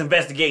if they was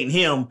investigating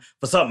him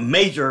for something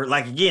major,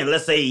 like again,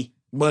 let's say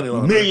money $1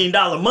 laundering.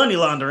 million money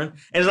laundering,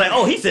 and it's like,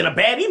 oh, he sent a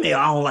bad email.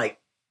 I don't like.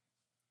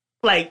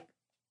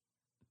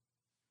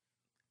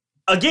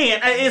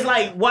 Again, it's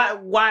like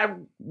why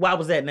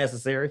was that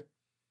necessary?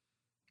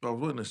 Oh,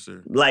 what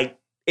necessary? Like,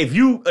 if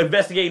you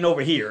investigating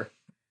over here,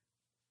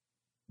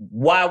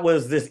 why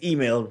was this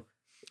email?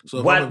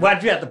 So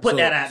Why'd you have to put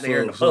that out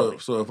there in the public?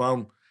 So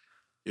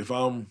if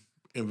I'm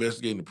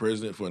investigating the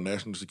president for a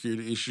national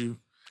security issue,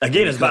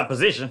 Again, it's about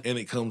position. and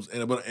it comes,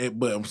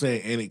 but I'm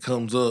saying, and it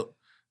comes up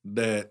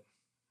that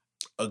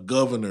a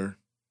governor,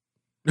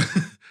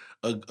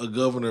 a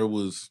governor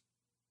was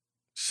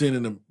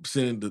sending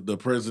the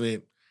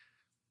president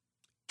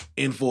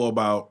info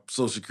about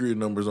Social Security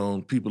numbers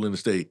on people in the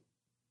state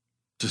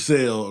to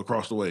sell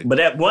across the way. But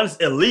that one's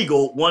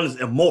illegal, one's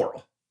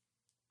immoral.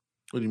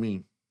 What do you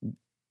mean?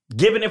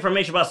 Giving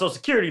information about Social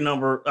Security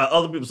number,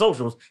 other people's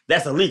socials,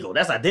 that's illegal.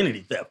 That's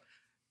identity theft.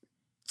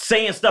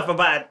 Saying stuff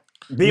about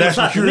being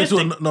National security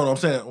misogynistic. no, I'm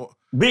saying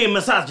Being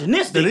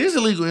misogynistic. that is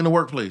illegal in the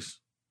workplace.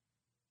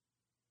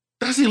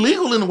 That's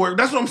illegal in the work.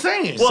 That's what I'm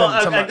saying.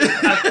 Well,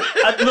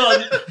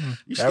 no,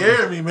 You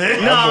scared me, man.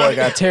 No. That boy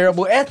got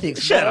terrible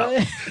ethics. Shut up.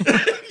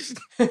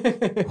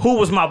 who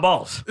was my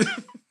boss?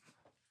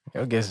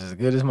 Your guess is as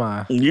good as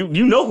mine. You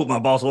know who my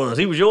boss was.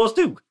 He was yours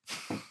too.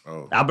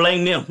 Oh. I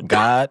blame them.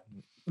 God.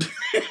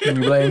 You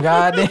blame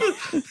God then?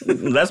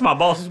 That's my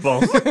boss's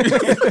boss.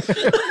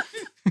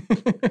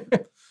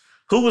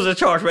 Who was in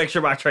charge to make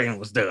sure my training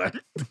was done?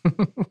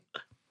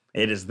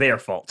 It is their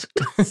fault,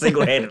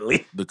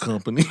 single-handedly. The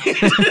company.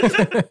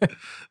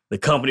 The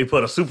company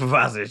put a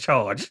supervisor in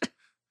charge.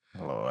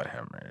 Lord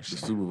have mercy.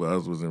 The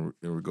supervisor was in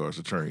regards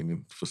to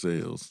training for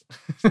sales.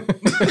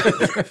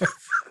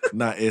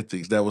 Not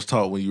ethics. That was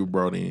taught when you were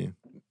brought in.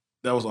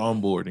 That was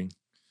onboarding.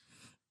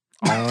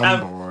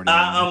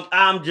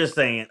 I'm just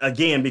saying,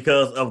 again,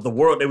 because of the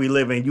world that we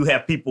live in, you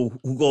have people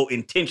who go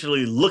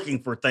intentionally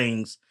looking for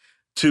things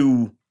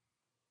to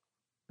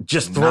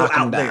just throw Knock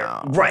 'em out there.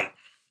 down. Right.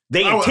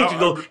 They intentionally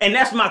go. And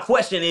that's my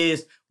question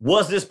is,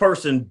 was this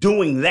person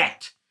doing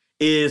that?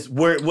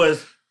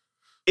 Was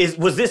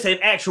this an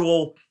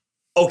actual,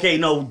 okay,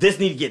 no, this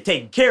needs to get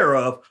taken care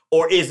of?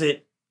 Or is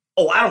it,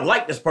 oh, I don't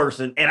like this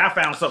person and I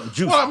found something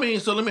juicy? Well, I mean,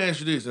 so let me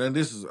ask you this, and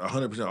this is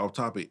 100% off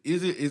topic.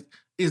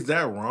 Is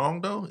that wrong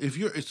though?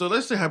 So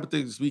let's say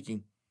hypothetically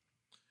speaking,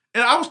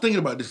 and I was thinking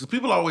about this because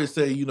people always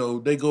say,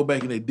 they go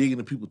back and they dig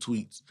into people's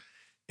tweets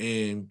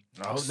and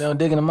I hope they don't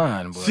dig into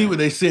mine, boy. see what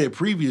they said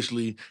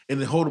previously and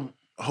then hold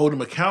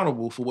them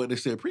accountable for what they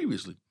said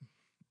previously.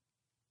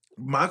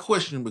 My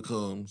question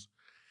becomes,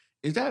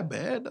 is that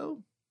bad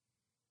though?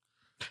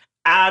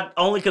 I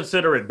only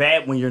consider it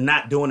bad when you're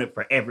not doing it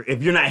for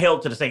if you're not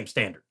held to the same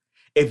standard.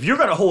 If you're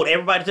going to hold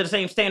everybody to the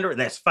same standard,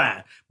 that's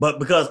fine. But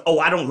because,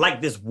 I don't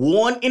like this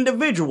one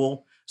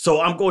individual,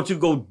 so I'm going to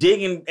go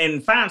dig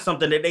and find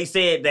something that they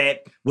said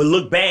that would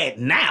look bad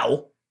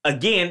now,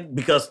 again,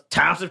 because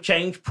times have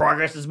changed,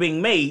 progress is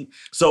being made.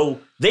 So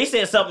they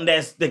said something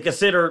they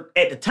considered,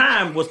 at the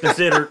time, was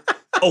considered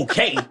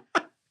okay.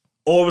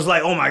 Or it was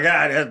like, oh my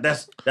God,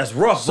 that's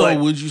rough. So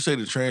would you say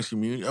the trans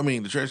community,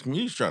 the trans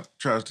community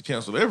tries to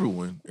cancel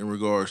everyone in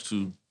regards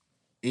to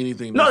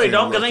anything? No, they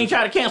don't, because they ain't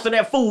trying to cancel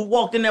that fool who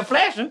walked in there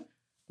flashing.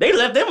 They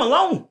left them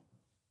alone.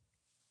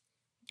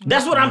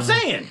 That's what I'm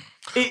saying.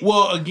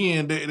 Well,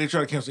 again, they try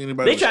to cancel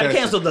anybody. They try to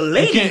cancel the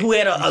lady who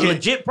had a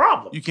legit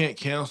problem. You can't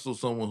cancel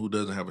someone who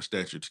doesn't have a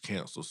statute to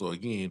cancel. So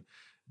again,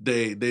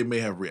 they may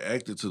have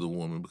reacted to the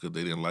woman because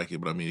they didn't like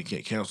it, but they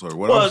can't cancel her.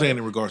 What I'm saying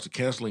in regards to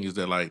canceling is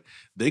that like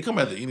they come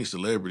after any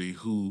celebrity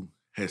who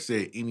has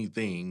said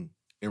anything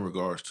in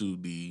regards to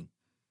the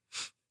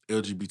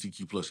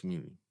LGBTQ plus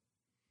community.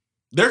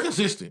 They're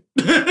consistent.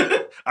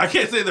 I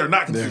can't say they're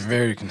not consistent. They're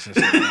very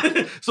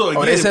consistent. So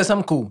again, they said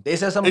something cool.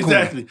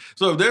 Exactly.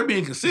 So if they're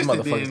being These consistent,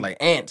 motherfuckers then like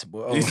ants,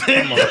 boy. Oh,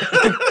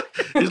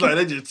 it's like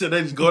they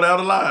just go down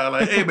the line.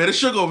 Like, hey man, it's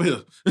sugar over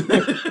here.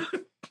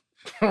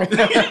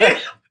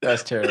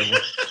 That's terrible.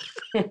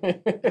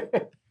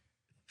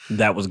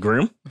 That was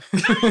grim.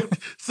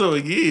 So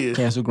again,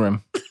 Cancel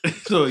Grim.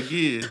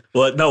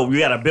 Well, no, we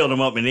got to build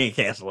them up and then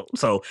cancel them.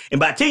 So in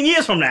about 10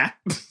 years from now,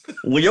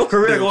 when your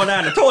career going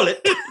down the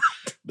toilet,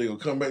 they gonna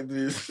come back to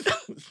this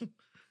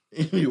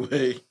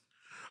anyway.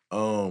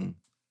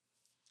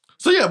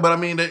 So yeah, but I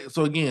mean,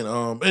 so again,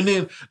 and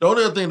then the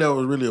only other thing that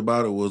was really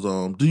about it was,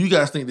 do you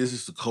guys think this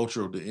is the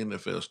culture of the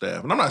NFL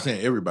staff? And I'm not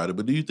saying everybody,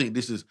 but do you think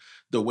this is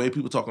the way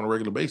people talk on a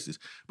regular basis?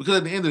 Because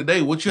at the end of the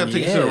day, what you have to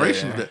take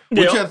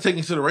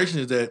consideration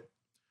is that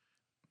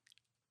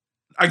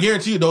I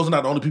guarantee you those are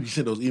not the only people he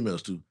sent those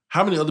emails to.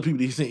 How many other people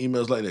did he send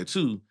emails like that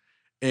to?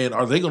 And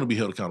are they going to be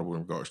held accountable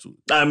in regards to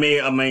it? I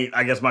mean,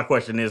 I guess my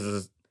question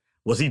is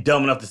was he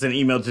dumb enough to send an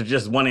email to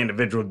just one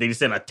individual? Did he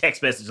send a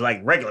text message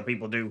like regular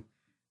people do?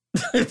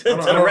 To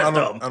the rest of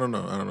them. I don't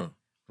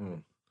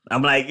know.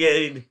 I'm like,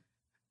 yeah,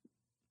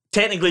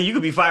 technically, you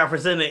could be fired for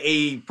sending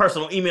a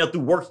personal email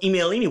through work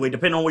email anyway,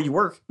 depending on where you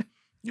work.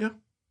 Yeah.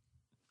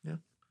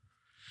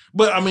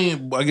 But I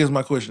mean, I guess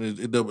my question is,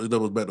 it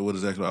doubles back to what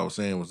exactly I was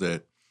saying was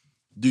that,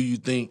 do you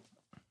think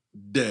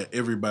that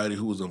everybody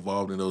who was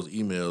involved in those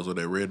emails or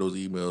that read those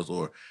emails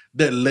or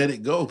that let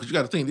it go, because you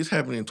got to think this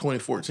happened in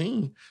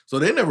 2014, so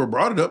they never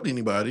brought it up to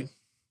anybody,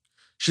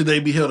 should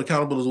they be held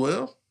accountable as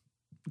well?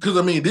 Because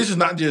I mean, it's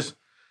not just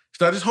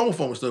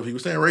homophobic stuff. He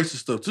was saying racist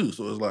stuff too.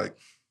 So it's like,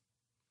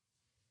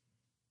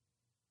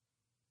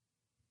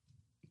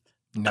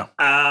 no.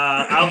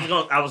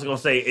 I was gonna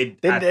say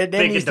it. I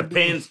think it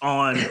depends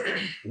on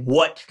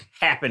what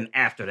happened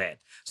after that.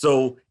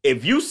 So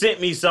if you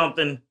sent me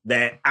something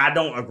that I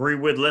don't agree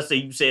with, let's say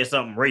you said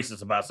something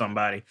racist about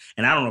somebody,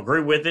 and I don't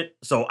agree with it,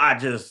 so I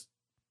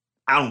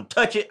don't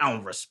touch it. I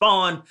don't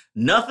respond.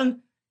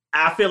 Nothing.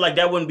 I feel like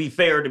that wouldn't be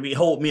fair to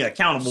hold me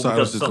accountable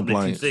because of something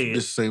that you said.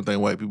 This is the same thing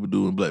white people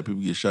do and black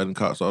people get shot in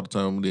cops all the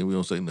time, and then we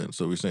don't say nothing.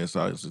 So we're saying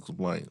silence is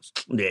compliance.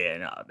 Yeah,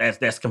 no,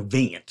 that's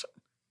convenient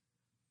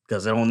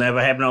because it will never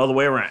happen the other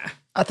way around.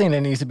 I think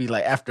there needs to be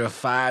like after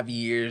 5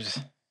 years,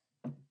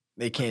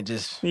 they can't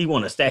just. You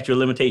want a statute of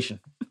limitation?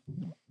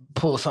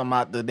 Pull something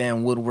out the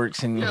damn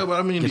woodworks and but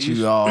I mean, get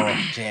you all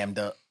jammed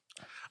up.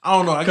 I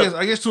don't know.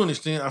 I guess to an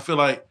extent, I feel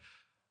like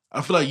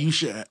you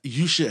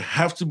should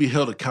have to be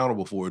held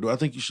accountable for it. Do I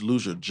think you should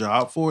lose your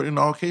job for it in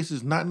all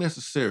cases? Not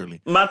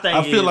necessarily.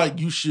 I feel like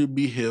you should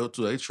be held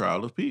to a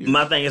trial of peers.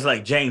 My thing is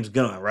like James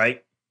Gunn,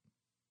 right?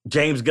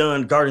 James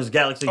Gunn, Guardians of the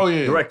Galaxy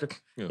director.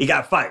 Yeah. He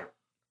got fired,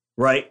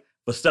 right?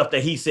 For stuff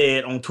that he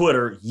said on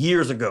Twitter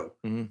years ago.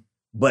 Mm-hmm.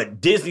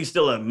 But Disney's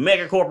still a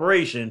mega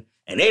corporation,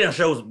 and they does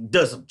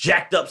some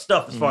jacked up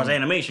stuff as far as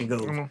animation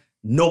goes. Mm-hmm.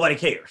 Nobody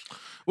cares.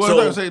 Well, I'm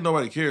not gonna say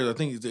nobody cares. I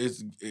think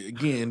it's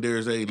again,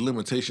 there's a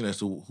limitation as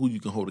to who you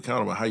can hold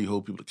accountable, how you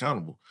hold people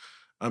accountable.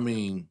 I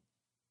mean,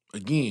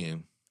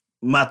 again,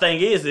 my thing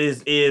is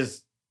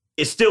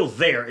it's still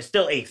there. It's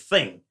still a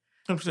thing.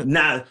 100%.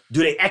 Now,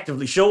 do they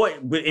actively show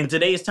it in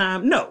today's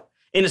time? No.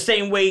 In the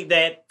same way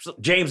that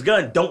James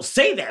Gunn don't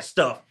say that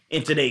stuff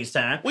in today's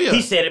time. Well, yeah,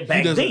 he said it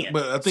back then.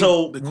 But I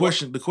think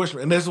the question,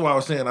 and that's why I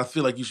was saying I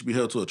feel like you should be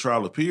held to a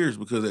trial of peers,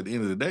 because at the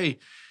end of the day,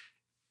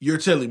 you're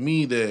telling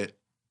me that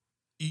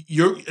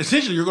you're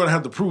going to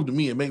have to prove to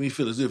me and make me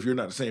feel as if you're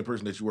not the same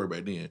person that you were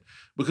back then.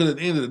 Because at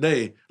the end of the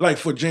day, like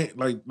for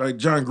like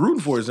John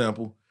Gruden, for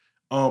example,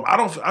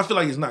 I feel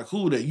like it's not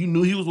cool that you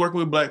knew he was working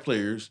with black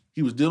players,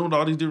 he was dealing with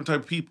all these different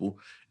type of people,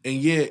 and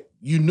yet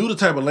you knew the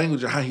type of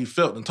language and how he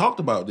felt and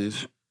talked about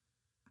this,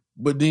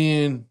 but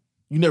then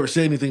you never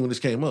said anything when this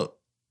came up.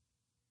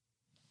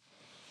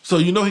 So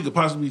you know he could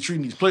possibly be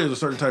treating these players a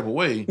certain type of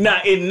way.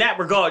 Now, in that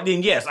regard,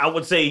 then yes, I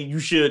would say you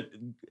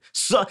should.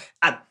 So,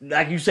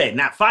 like you said,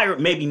 not fire,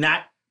 maybe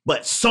not,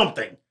 but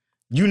something.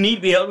 You need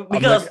to be able,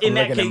 because in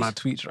that case, at my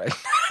tweets right.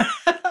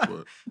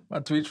 My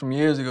tweets from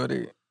years ago,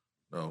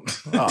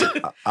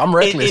 I'm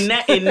reckless.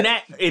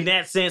 In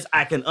that sense,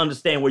 I can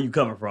understand where you're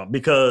coming from,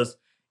 because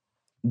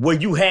where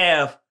you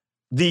have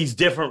these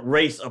different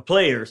race of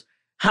players,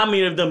 how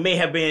many of them may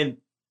have been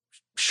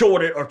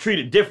shorted or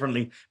treated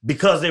differently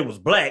because they was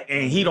black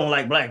and he don't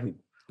like black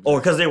people, or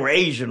because they were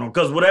Asian, or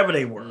because whatever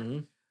they were. Mm-hmm.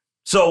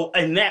 So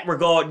in that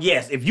regard,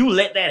 yes, if you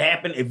let that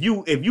happen, if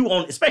you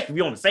on, especially if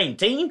you're on the same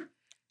team.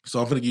 So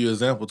I'm gonna give you an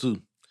example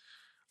too.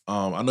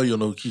 I know you don't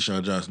know who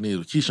Keyshawn Johnson is,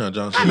 but Keyshawn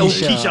Johnson. I know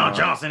who Keyshawn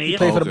Johnson is. He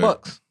played for the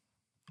Bucks.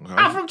 Okay.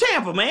 I'm from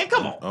Tampa, man.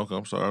 Come on. Okay,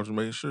 I'm sorry. I was just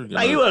making sure.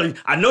 I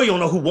know you don't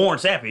know who Warren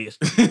Sapp is,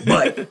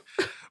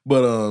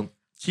 but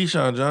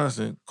Keyshawn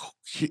Johnson,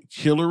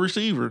 killer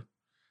receiver,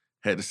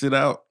 had to sit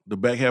out the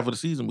back half of the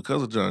season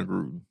because of John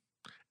Gruden,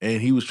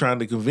 and he was trying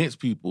to convince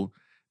people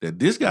that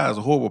this guy is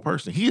a horrible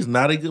person. He is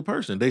not a good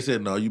person. They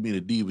said, no, you being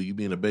a diva, you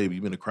being a baby,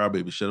 you being a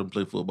crybaby, shut up and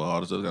play football, all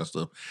this other kind of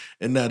stuff.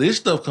 And now this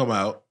stuff come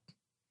out.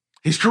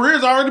 His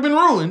career's already been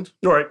ruined.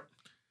 Right.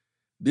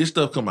 This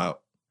stuff come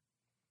out.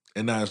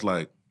 And now it's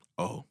like,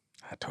 oh.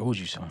 I told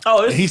you so.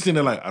 Oh, and he's sitting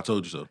there like, I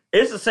told you so.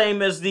 It's the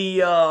same as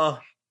the a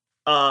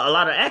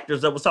lot of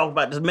actors that was talking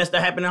about this mess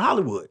that happened in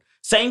Hollywood.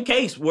 Same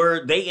case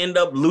where they end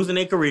up losing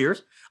their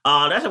careers.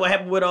 That's what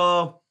happened with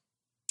I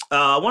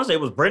want to say it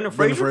was Brendan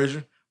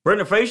Fraser.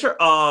 Brendan Fraser,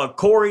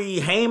 Corey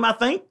Haim, I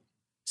think,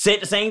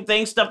 said the same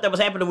thing, stuff that was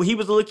happening when he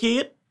was a little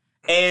kid,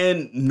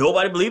 and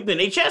nobody believed him.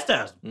 They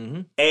chastised him.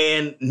 Mm-hmm.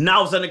 And now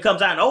all of a sudden it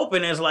comes out in the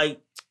open, and it's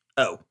like,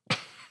 oh.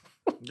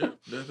 Yeah,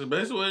 that's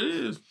basically what it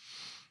is.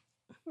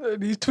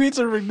 These tweets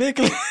are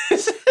ridiculous.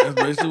 That's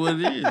basically what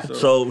it is.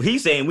 So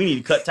he's saying we need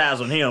to cut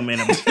ties on him,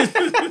 and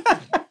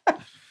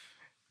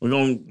we're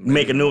gonna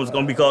make a new one. It's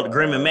gonna be called the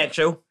Grim and Mac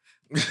Show.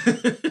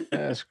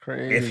 That's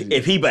crazy.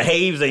 If he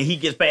behaves and he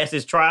gets past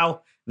his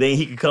trial, then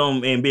he can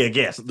come and be a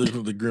guest.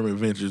 the Grim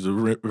Adventures of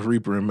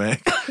Reaper and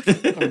Mac.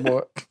 Oh,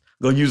 boy.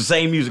 Gonna use the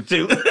same music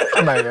too.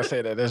 I'm not gonna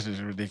say that. That's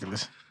just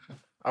ridiculous.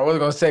 I was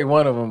gonna say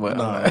one of them, but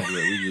Nah, yeah,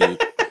 we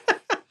good.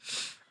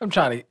 I'm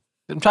trying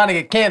to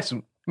get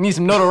canceled. Need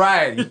some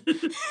notoriety.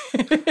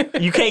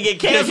 You can't get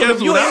canceled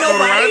if you ain't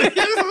nobody.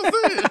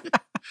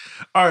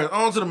 All right,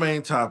 on to the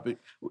main topic.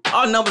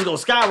 Our numbers gonna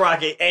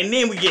skyrocket, and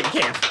then we get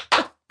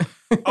canceled.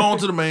 On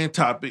to the main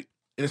topic,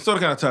 and it sort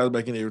of kind of ties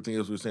back into everything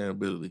else we were saying,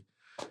 ability.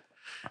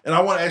 And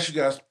I want to ask you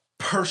guys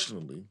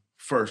personally.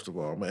 First of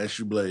all, I'm gonna ask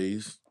you,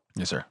 Blaze.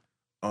 Yes, sir.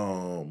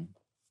 How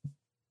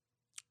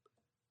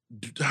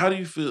do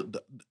you feel?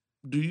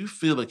 Do you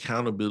feel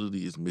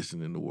accountability is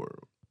missing in the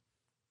world?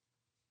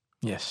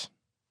 Yes.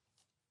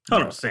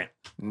 100%.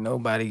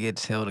 Nobody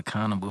gets held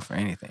accountable for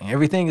anything.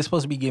 Everything is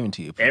supposed to be given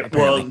to you. Well,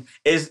 apparently.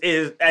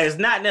 it's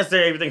not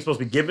necessarily everything's supposed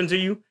to be given to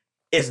you.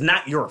 It's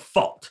not your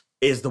fault.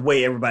 Is the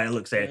way everybody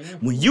looks at it.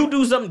 Mm-hmm. When you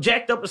do something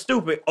jacked up and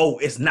stupid,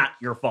 it's not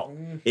your fault.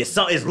 Mm-hmm. It's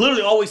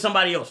literally always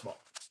somebody else's fault.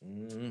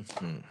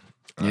 Mm-hmm.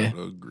 Yeah.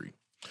 I agree.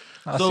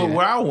 I So see that.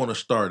 where I want to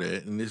start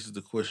at, and this is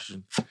the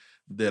question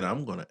that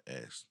I'm going to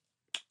ask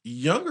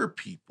younger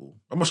people.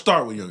 I'm going to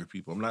start with younger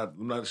people. I'm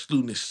not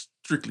excluding this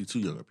strictly to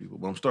younger people,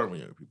 but I'm starting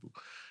with younger people.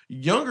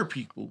 Younger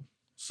people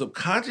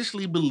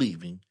subconsciously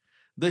believing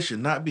they should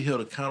not be held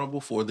accountable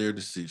for their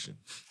decision.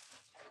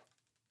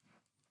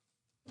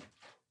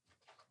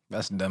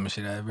 That's the dumbest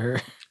shit I ever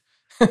heard.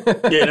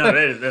 Yeah, no,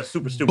 that's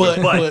super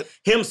stupid. But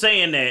him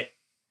saying that,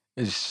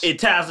 it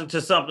ties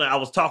into something. I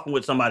was talking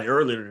with somebody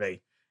earlier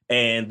today,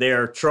 and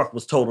their truck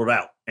was totaled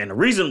out. And the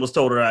reason it was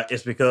totaled out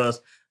is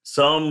because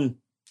some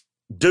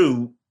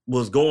dude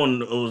was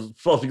supposed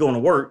to be going to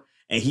work,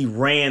 and he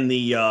ran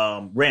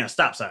a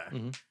stop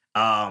sign.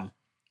 Mm-hmm.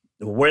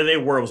 Where they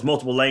were was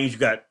multiple lanes. You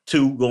got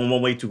two going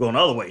one way, two going the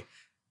other way.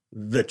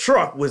 The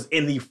truck was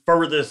in the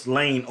furthest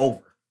lane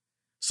over.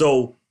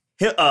 So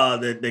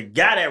the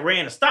guy that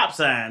ran the stop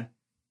sign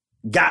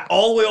got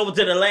all the way over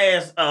to the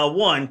last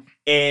one,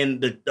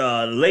 and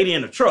the lady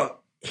in the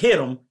truck hit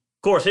him.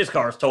 Of course, his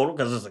car's totaled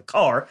because it's a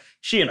car.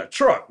 She in a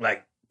truck,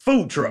 like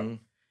food truck,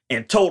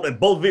 and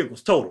both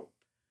vehicles totaled.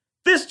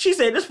 She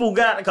said this fool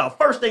got out of the car.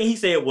 First thing he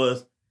said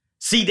was,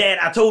 "See, Dad,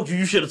 I told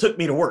you should have took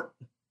me to work."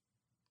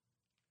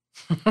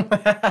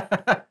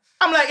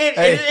 I'm like,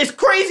 it's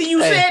crazy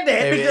you said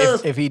that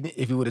because if he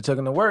would have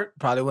taken to work,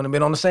 probably wouldn't have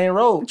been on the same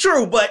road.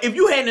 True, but if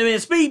you hadn't been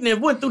speeding and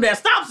went through that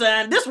stop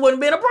sign, this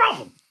wouldn't have been a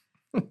problem.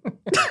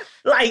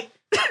 Like,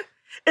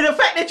 and the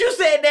fact that you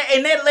said that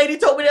and that lady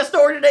told me that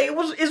story today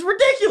is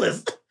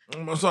ridiculous.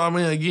 So I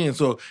mean, again,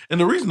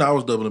 and the reason I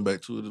was doubling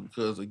back to it is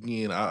because,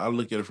 again, I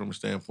look at it from a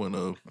standpoint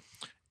of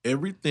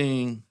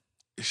everything,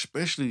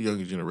 especially the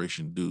younger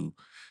generation do,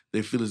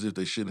 they feel as if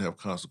they shouldn't have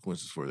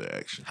consequences for their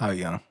action. How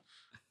young?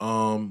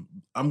 I'm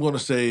gonna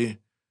say.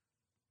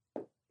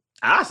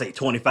 I say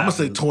 25. I'm gonna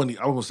say 20.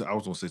 I was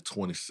gonna say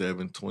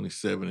 27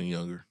 and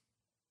younger.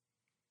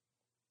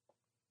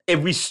 If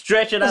we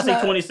stretch it, I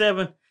say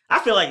 27. I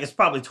feel like it's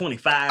probably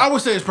 25. I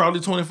would say it's probably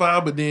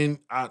 25, but then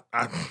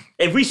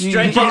if we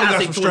stretch it,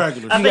 I say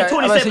 20. I think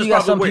 27 is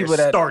probably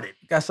where it started.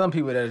 You got some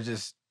people that are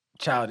just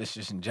childish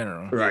just in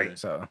general. Right.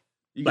 So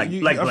I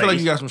feel like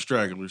you got some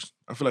stragglers.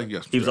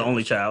 He was the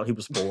only child. He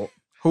was spoiled.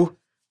 Who?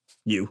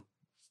 You.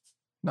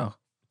 No.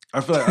 I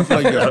feel like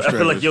you got some I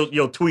feel like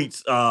your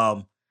tweets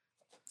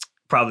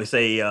probably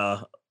say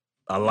a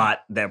lot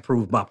that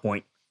proves my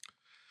point.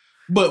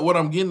 But what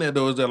I'm getting at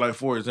though is that, like,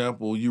 for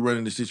example, you run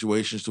into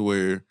situations to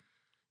where,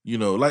 you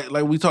know,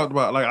 like we talked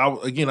about, like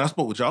I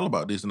spoke with y'all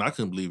about this and I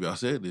couldn't believe y'all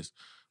said this.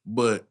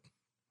 But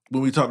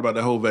when we talked about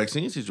that whole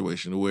vaccine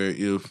situation where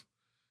if,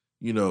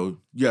 you know,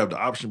 you have the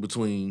option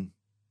between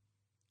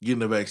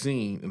getting a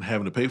vaccine and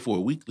having to pay for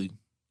it weekly,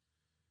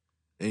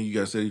 and you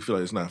guys said you feel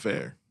like it's not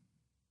fair.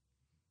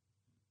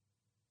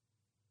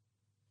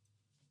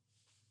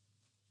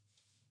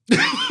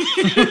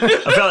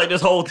 I felt like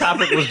this whole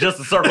topic was just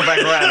to circle back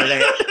around to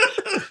that.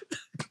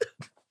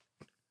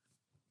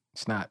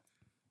 It's not.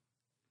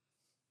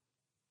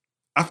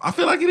 I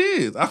feel like it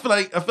is. I feel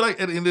like at the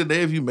end of the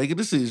day, if you make a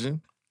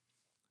decision,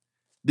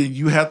 then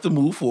you have to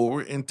move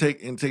forward and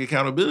take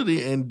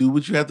accountability and do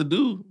what you have to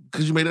do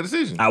because you made that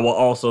decision. I will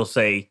also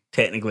say,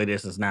 technically,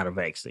 this is not a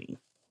vaccine.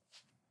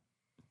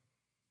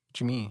 What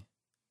you mean?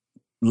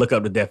 Look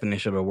up the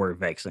definition of the word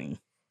vaccine.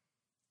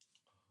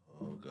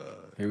 Oh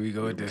God! Here we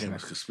go with this.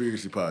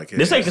 Conspiracy podcast.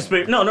 This ain't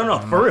conspiracy. No,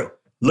 for real.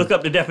 Look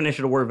up the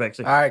definition of the word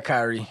vaccine. All right,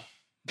 Kyrie.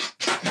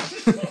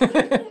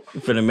 You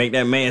finna make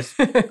that man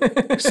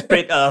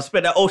spit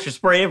that ocean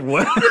spray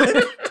everywhere.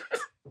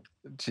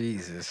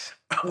 Jesus.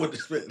 I wouldn't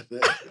expect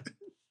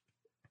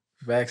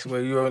that.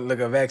 Well, you want to look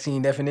at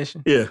vaccine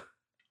definition? Yeah.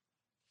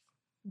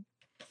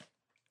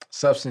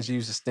 Substance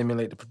used to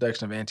stimulate the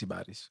production of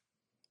antibodies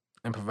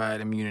and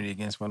provide immunity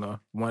against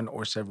one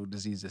or several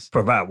diseases.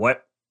 Provide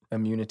what?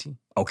 immunity.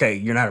 Okay,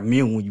 you're not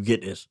immune when you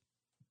get this.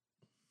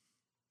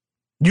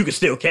 You can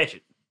still catch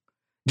it.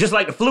 Just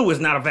like the flu is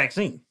not a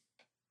vaccine.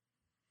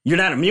 You're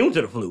not immune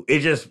to the flu. It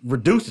just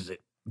reduces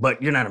it,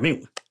 but you're not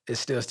immune. It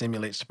still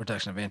stimulates the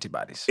production of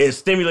antibodies. It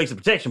stimulates the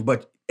protection,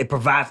 but it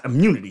provides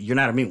immunity. You're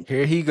not immune.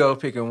 Here he go,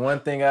 picking one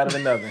thing out of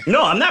another.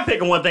 No, I'm not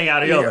picking one thing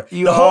out of the other.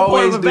 You The whole point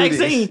always of a do this.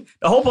 vaccine,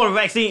 the whole point of a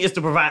vaccine is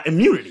to provide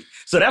immunity.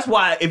 So that's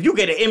why if you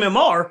get an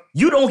MMR,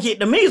 you don't get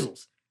the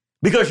measles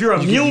because you're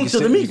immune to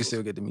the You can measles.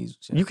 still get the measles.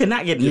 yeah. You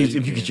cannot get the Yeah, measles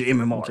you if you can. get your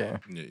MMR. Okay.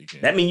 Yeah, you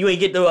can. That means you ain't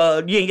get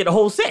the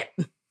whole set.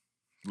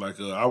 Like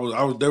I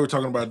was. They were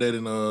talking about that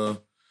in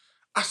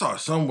I saw it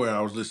somewhere. I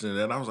was listening to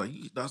that, and I was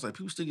like,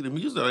 people still get the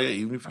measles. Yeah,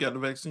 even if you got the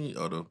vaccine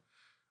or the,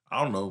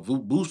 I don't know,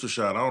 booster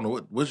shot. I don't know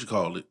what you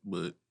call it,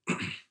 but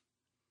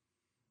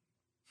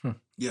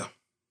yeah.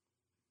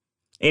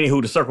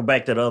 Anywho, to circle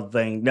back to the other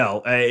thing,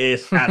 no,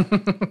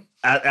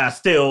 I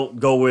still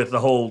go with the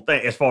whole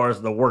thing as far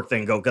as the work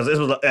thing go because this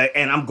was,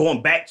 and I'm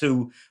going back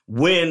to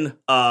when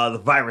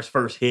the virus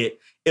first hit.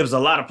 It was a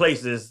lot of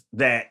places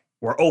that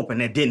were open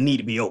that didn't need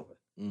to be open.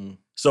 Mm.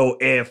 So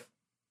if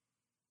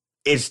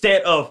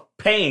instead of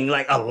paying,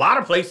 like a lot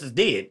of places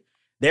did,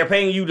 they're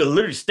paying you to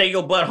literally stay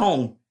your butt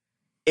home.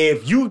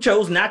 If you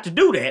chose not to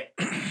do that,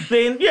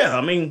 then yeah,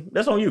 I mean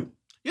that's on you.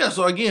 Yeah,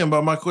 so again,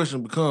 but my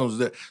question becomes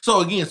that.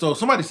 So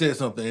somebody said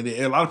something, and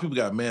a lot of people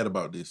got mad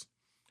about this,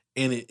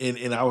 and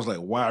I was like,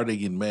 why are they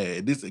getting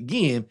mad? This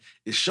again,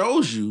 it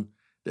shows you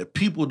that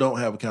people don't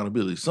have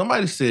accountability.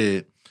 Somebody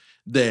said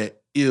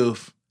that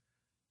if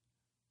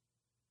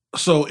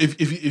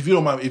you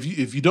don't mind,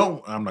 if you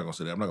don't, I'm not gonna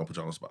say that. I'm not gonna put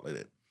you on the spot like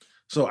that.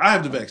 So I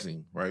have the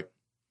vaccine, right?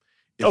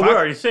 If We I-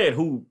 already said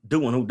who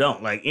do and who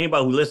don't. Like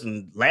anybody who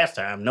listened last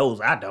time knows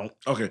I don't.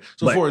 Okay,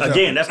 so But for example,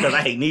 again, that's because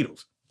I hate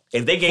needles.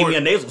 If they gave me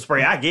a nasal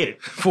spray, I get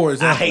it. for I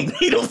example, hate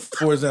needles.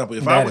 for example,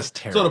 if That I was is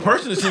terrible. so the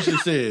person essentially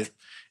said,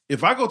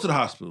 if I go to the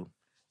hospital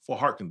for a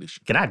heart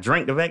condition, Can I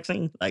drink the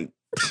vaccine? Like,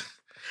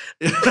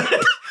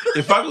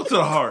 if I go to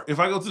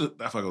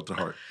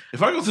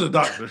the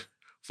doctor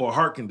for a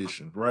heart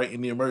condition, right,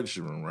 in the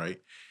emergency room, right,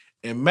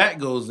 and Matt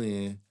goes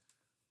in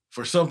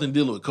for something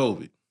dealing with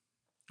COVID,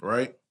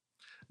 right,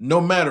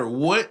 no matter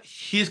what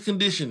his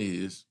condition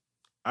is,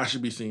 I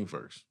should be seen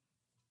first.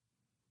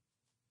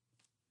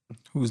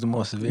 Who's the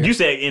more severe? you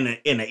said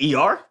in the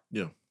ER?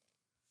 Yeah.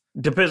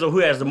 Depends on who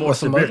has the more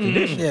What's the severe mo-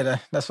 condition. Yeah,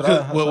 that's what I.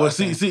 That's what I was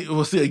saying.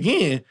 See,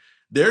 again,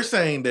 they're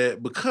saying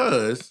that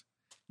because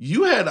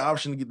you had the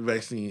option to get the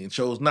vaccine and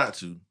chose not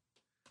to,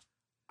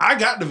 I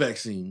got the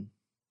vaccine.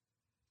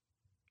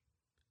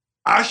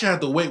 I should have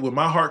to wait with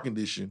my heart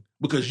condition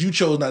because you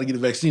chose not to get the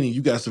vaccine and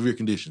you got severe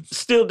conditions.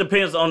 Still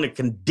depends on the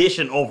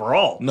condition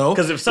overall. No,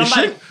 because if it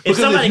somebody shouldn't, because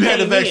if you had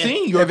the came in-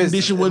 vaccine, your If it's-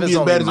 condition if wouldn't it's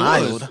be as bad as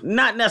only it was. mild.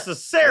 Not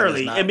necessarily,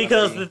 It's not and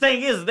because gonna be. the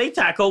thing is, they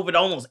tie COVID to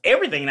almost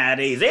everything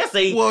nowadays. They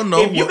say, Well,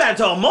 no, if you well, got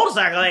into a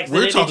motorcycle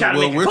accident, they try to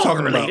make it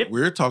COVID related.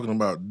 We're talking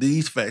about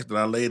these facts that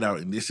I laid out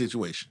in this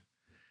situation.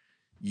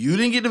 You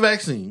didn't get the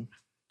vaccine.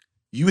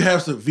 You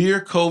have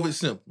severe COVID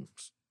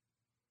symptoms,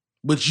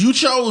 but you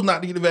chose not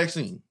to get the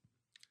vaccine.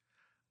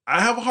 I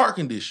have a heart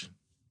condition,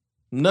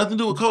 nothing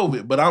to do with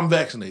COVID, but I'm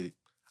vaccinated.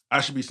 I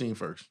should be seen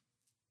first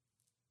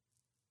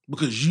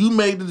because you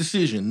made the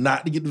decision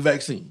not to get the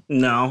vaccine.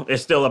 No,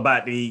 it's still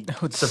about the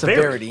With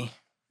severity. severity.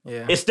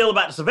 Yeah. It's still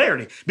about the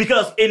severity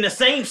because, in the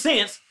same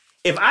sense,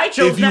 if I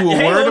chose If you not were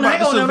to worried about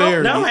the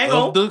severity hang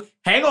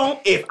of on.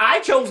 If I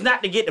chose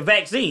not to get the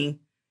vaccine,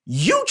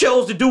 you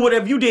chose to do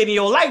whatever you did in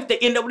your life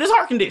to end up with this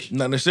heart condition.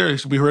 Not necessarily, it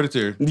should be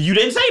hereditary. You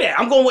didn't say that.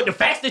 I'm going with the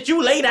facts that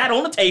you laid out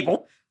on the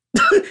table.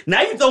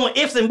 Now you're throwing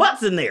ifs and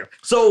buts in there.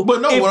 So, But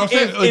no, if- what I'm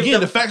saying, if again,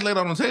 the facts laid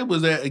on the table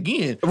is that,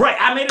 again, right,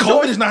 I made a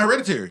COVID choice. is not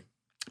hereditary.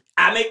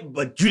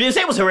 But you didn't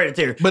say it was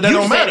hereditary. But that you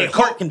don't said matter. a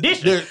heart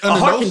condition. There- A under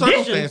heart those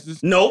condition.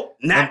 circumstances- No,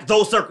 not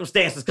those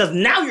circumstances. Because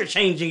now you're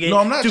changing it No,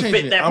 I'm not to changing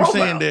fit it. that I'm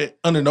profile. saying that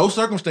under no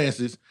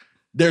circumstances,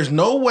 there's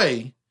no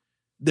way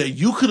that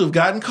you could have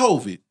gotten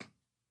COVID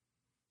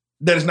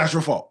that is not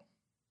your fault.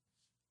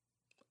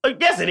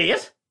 Yes, it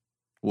is.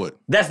 What?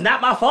 That's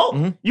not my fault.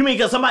 Mhm. You mean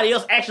because somebody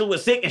else actually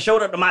was sick and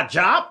showed up to my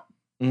job?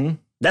 Mhm.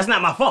 That's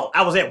not my fault.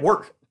 I was at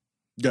work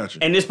Gotcha.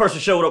 and this person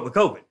showed up with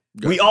COVID.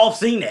 We Gotcha. all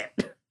seen that.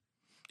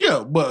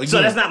 Yeah, but again,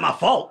 So that's not my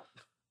fault.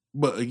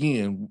 But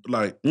again,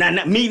 like Now,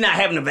 me not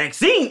having a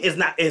vaccine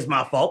is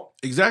my fault.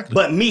 exactly.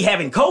 But me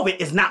having COVID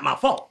is not my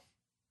fault.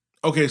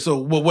 Okay, so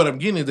what I'm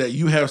getting is that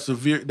you have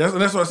severe. That's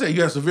what I said.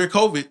 You have severe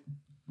COVID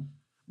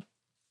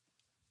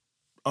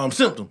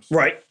symptoms.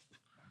 Right.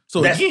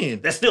 So That's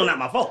again, still not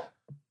my fault.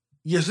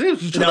 yes, it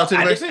is. You chose No, not to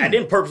take I, the did, vaccine. I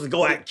didn't purposely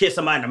go out and kiss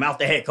somebody in the mouth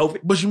that had COVID.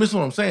 But you miss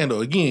what I'm saying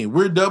though. Again,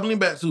 we're doubling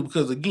back to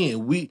because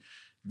again,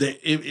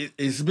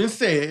 it's been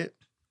said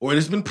or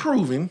it's been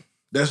proven.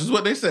 That's just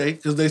what they say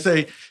because they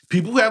say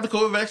people who have the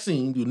COVID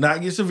vaccine do not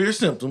get severe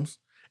symptoms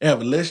and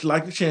have a less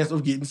likely chance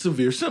of getting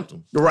severe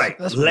symptoms. Right.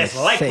 That's what Less they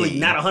likely, say.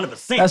 not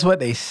 100%. That's what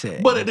they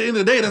say. But at the end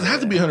of the day, it doesn't have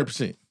to be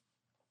 100%.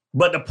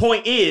 But the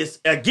point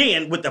is,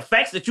 again, with the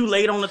facts that you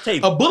laid on the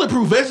table. A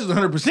bulletproof vest is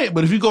 100%,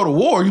 but if you go to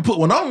war, you put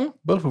one on.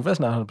 Bulletproof vest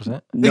not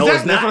 100%. No, exactly, it's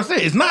that's not. what I'm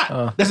saying. It's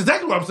not. That's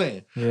exactly what I'm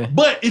saying. Yeah.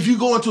 But if you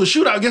go into a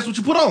shootout, guess what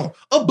you put on?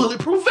 A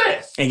bulletproof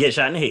vest. And get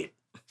shot in the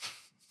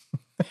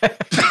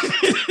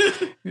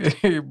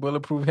head.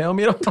 Bulletproof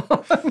helmet.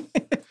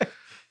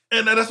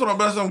 And that's what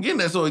I'm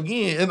getting at. So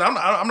again, and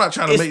I'm not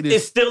trying to make this.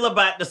 It's still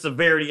about the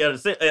severity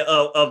of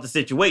the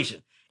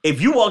situation. If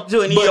you walk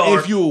to an But ER,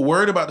 if you were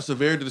worried about the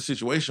severity of the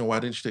situation, why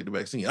didn't you take the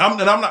vaccine? I'm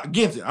not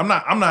against it. I'm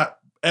not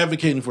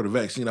advocating for the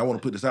vaccine. I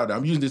want to put this out there.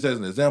 I'm using this as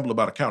an example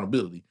about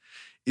accountability.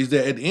 Is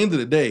that at the end of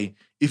the day,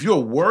 if you're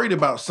worried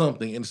about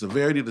something and the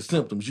severity of the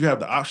symptoms, you have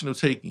the option of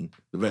taking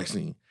the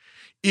vaccine.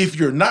 If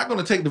you're not going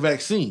to take the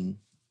vaccine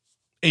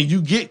and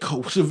you get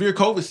severe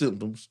COVID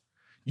symptoms,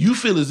 you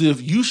feel as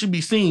if you should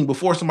be seen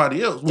before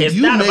somebody else when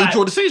you made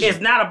your decision. It's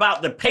not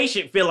about the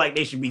patient feel like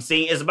they should be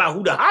seen. It's about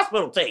who the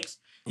hospital takes.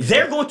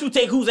 They're going to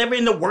take who's ever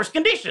in the worst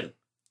condition.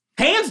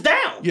 Hands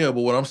down. Yeah,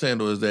 but what I'm saying,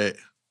 though, is that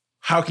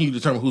how can you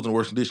determine who's in the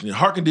worst condition? Your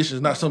heart condition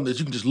is not something that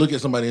you can just look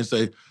at somebody and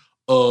say,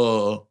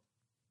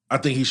 I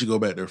think he should go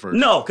back there first.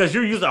 No, because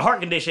you're using a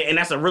heart condition, and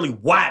that's a really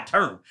wide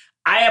term.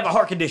 I have a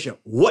heart condition.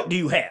 What do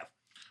you have?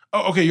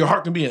 Oh, okay, your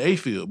heart can be in a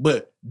field,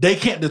 but they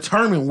can't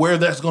determine where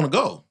that's going to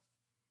go.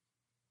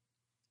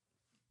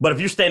 But if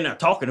you're standing there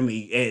talking to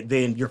me,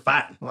 then you're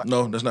fine.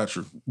 No, that's not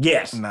true.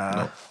 Yes. Nah.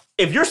 No.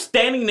 If you're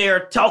standing there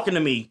talking to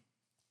me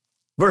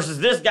versus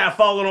this guy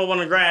falling over on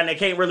the ground that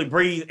can't really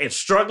breathe and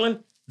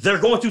struggling, they're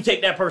going to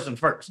take that person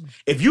first.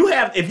 If you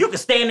can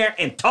stand there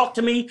and talk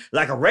to me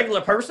like a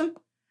regular person,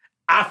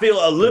 I feel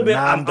a little bit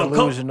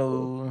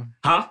non-delusional.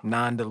 Huh?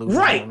 Non-delusional.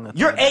 Right.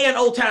 You're A and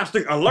O times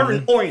 3, alert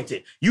and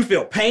oriented. You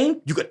feel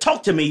pain, you could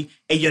talk to me,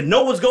 and you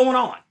know what's going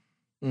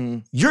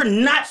on. You're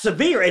not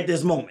severe at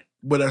this moment.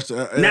 But that's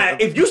now,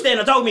 if you stand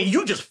and talk to me,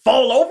 you just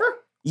fall over.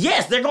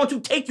 Yes, they're going to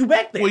take you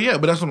back there. Well, yeah,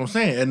 but that's what I'm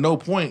saying. At no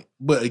point.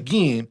 But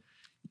again,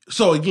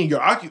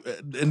 you're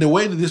and the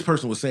way that this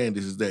person was saying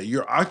this is that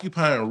you're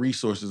occupying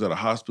resources at a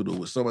hospital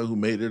with somebody who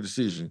made their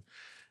decision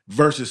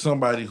versus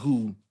somebody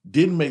who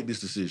didn't make this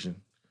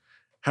decision,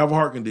 have a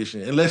heart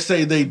condition, and let's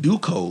say they do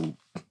code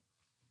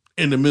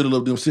in the middle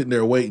of them sitting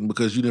there waiting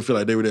because you didn't feel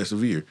like they were that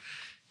severe.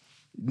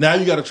 Now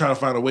you got to try to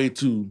find a way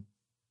to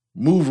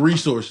move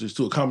resources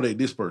to accommodate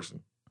this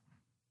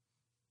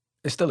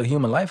It's still a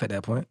human life at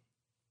that point.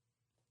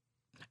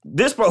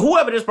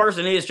 Whoever this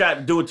person is tried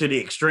to do it to the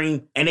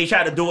extreme, and they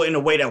try to do it in a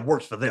way that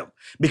works for them.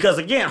 Because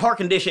again, heart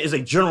condition is a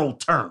general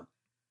term.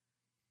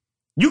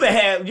 You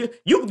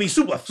can be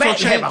super fat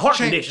and have a heart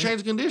condition.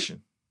 Change the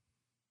condition.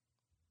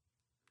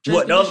 The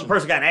other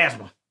person got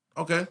asthma.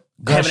 Okay.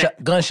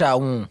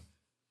 Gunshot wound.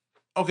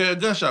 Okay, a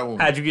gunshot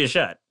wound. How'd you get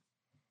shot?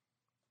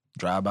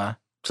 Drive-by.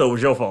 So it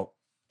was your fault.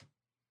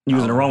 You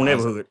was in the wrong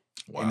neighborhood.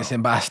 Wow.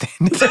 Innocent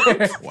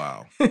bystander.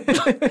 Wow.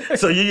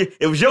 So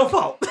it was your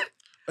fault.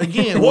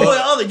 Again, one way or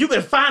the other, you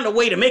can find a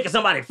way to make it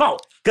somebody's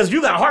fault. Because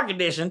you got a heart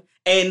condition,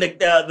 and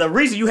the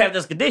reason you have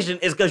this condition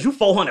is because you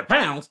 400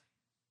 pounds,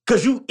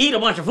 because you eat a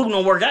bunch of food and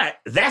don't work out.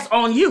 That's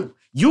on you.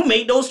 You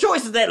made those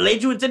choices that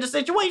led you into the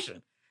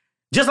situation.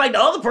 Just like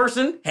the other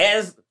person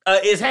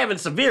is having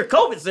severe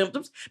COVID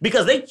symptoms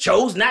because they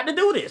chose not to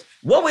do this.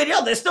 One way or the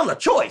other, it's still a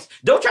choice.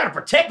 Don't try to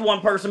protect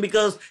one person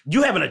because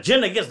you have an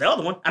agenda against the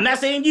other one. I'm not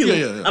saying you.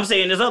 Yeah. I'm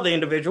saying this other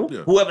individual,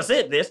 whoever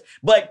said this.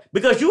 But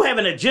because you have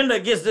an agenda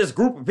against this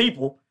group of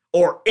people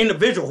or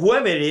individual,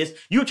 whoever it is,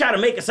 you try to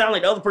make it sound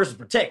like the other person's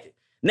protected.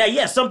 Now,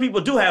 yes, some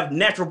people do have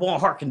natural-born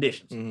heart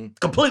conditions.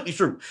 Completely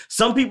true.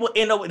 Some people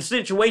end up in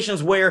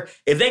situations where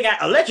if they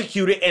got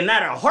electrocuted and now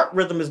their heart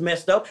rhythm is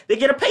messed up, they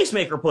get a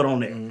pacemaker put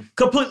on there.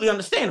 Completely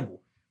understandable.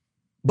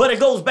 But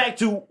it goes back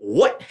to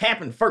what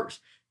happened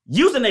first.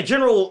 Using a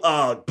general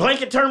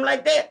blanket term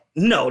like that,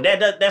 no,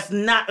 that's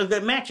not a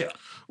good matchup.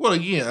 Well,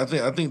 again,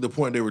 I think the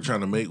point they were trying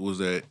to make was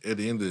that at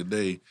the end of the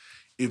day,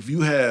 if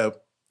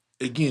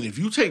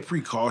you take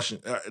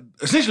precautions,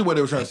 essentially what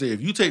they were trying to say,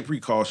 if you take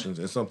precautions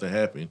and something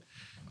happened,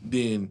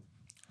 then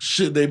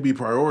should they be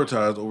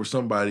prioritized over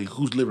somebody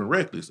who's living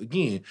reckless?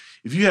 Again,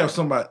 if you have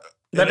somebody...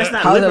 But that's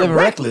not living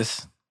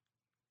reckless.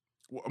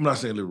 I'm not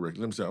saying living reckless.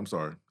 Let me say, I'm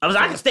sorry.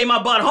 I can stay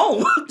my butt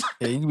home.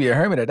 Yeah, you can be a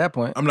hermit at that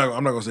point. I'm not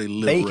gonna say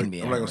living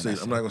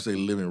reckless. I'm not gonna say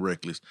living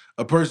reckless.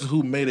 A person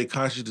who made a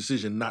conscious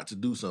decision not to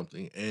do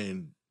something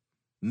and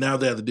now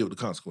they have to deal with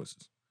the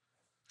consequences.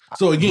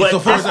 So again,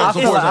 for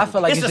example, I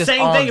feel like it's the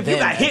same thing if you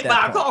got hit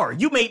by a car.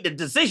 You made the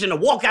decision to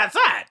walk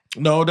outside.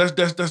 No, that's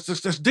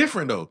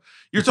different though.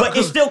 But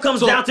it still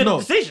comes down to the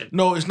decision.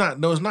 No, it's not.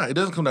 No, it's not. It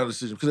doesn't come down to the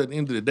decision because at the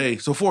end of the day,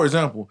 so for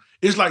example,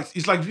 it's like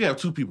if you have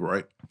two people,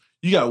 right?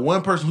 You got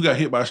one person who got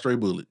hit by a stray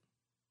bullet,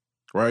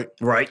 right?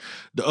 Right.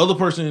 The other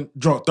person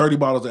drunk 30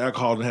 bottles of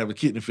alcohol and have a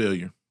kidney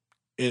failure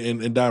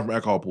and died from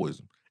alcohol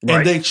poison. Right.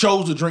 And they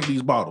chose to drink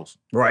these bottles.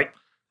 Right.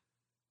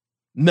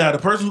 Now, the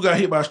person who got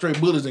hit by a stray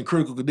bullet is in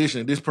critical condition,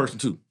 and this person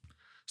too.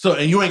 So,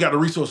 and you ain't got the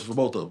resources for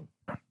both of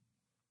them.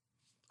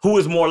 Who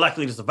is more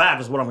likely to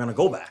survive is what I'm going to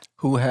go by.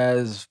 Who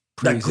has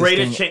the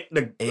greatest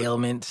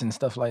ailments and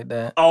stuff like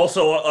that.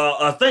 Also,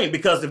 a thing,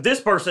 because if this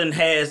person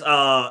has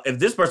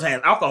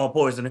alcohol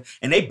poisoning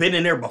and they've been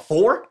in there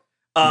before,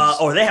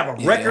 or they have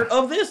a record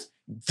of this,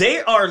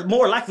 they are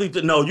more likely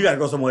to know you got to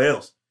go somewhere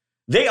else.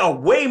 They are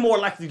way more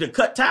likely to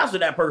cut ties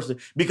with that person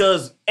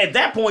because at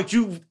that point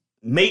you've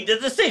made the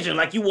decision,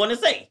 like you want to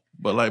say.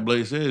 But like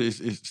Blake said,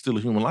 it's still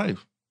a human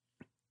life.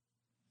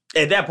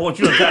 At that point,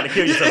 you have tried to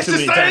kill yourself too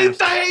many times. It's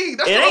the same thing.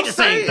 That's it what ain't I'm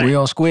saying. Same thing. We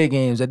on Squid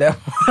Games at that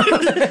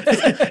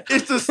point.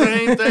 It's the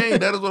same thing.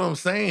 That is what I'm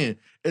saying.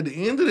 At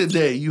the end of the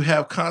day, you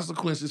have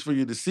consequences for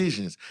your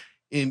decisions.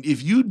 And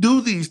if you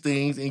do these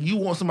things and you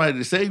want somebody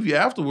to save you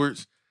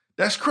afterwards,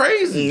 that's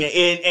crazy.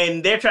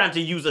 And they're trying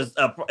to use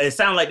it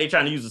sounds like they're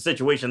trying to use a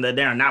situation that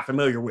they're not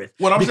familiar with.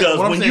 What I'm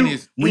saying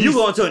is when you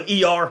go into an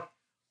ER,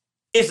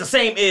 it's the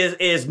same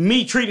as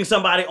me treating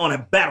somebody on a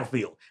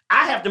battlefield.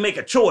 I have to make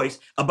a choice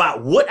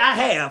about what I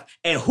have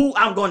and who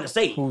I'm going to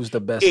save. Who's the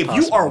best If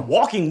possible. you are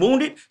walking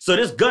wounded, so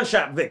this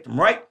gunshot victim,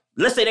 right?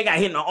 Let's say they got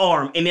hit in the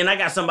arm, and then I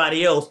got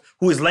somebody else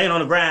who is laying on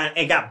the ground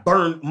and got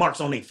burn marks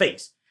on their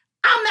face.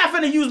 I'm not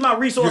going to use my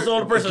resources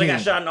on the person that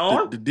got shot in the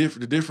arm. The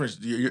difference.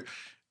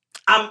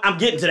 I'm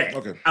getting to that.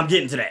 Okay. I'm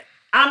getting to that.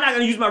 I'm not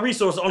going to use my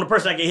resources on the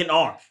person that get hit in the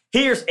arm.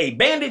 Here's a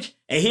bandage,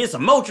 and here's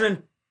some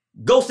Motrin.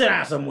 Go sit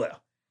down somewhere.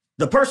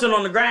 The person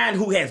on the ground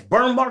who has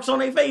burn marks on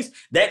their face,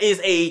 that is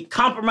a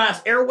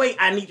compromised airway.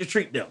 I need to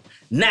treat them.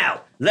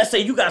 Now, let's say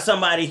you got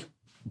somebody,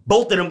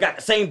 both of them got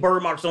the same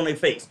burn marks on their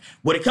face.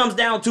 What it comes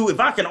down to, if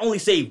I can only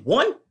save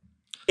one,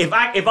 if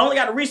I only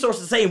got the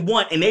resources to save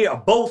one and they are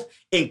both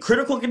in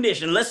critical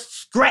condition, let's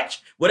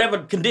scratch whatever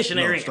condition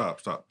they're in.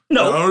 Stop.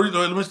 No.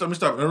 Let me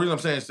stop. The reason I'm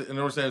saying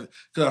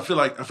because I feel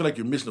like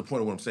you're missing the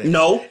point of what I'm saying.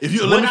 No.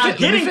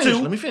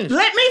 Let me finish.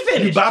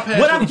 You bypass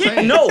what I'm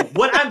saying. No,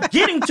 what I'm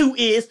getting to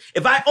is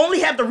if I only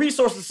have the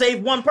resources to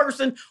save one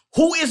person,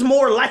 who is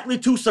more likely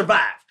to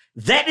survive?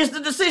 That is the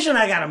decision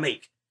I gotta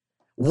make.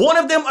 One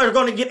of them are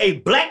going to get a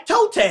black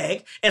toe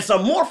tag and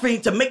some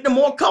morphine to make them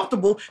more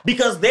comfortable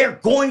because they're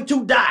going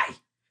to die.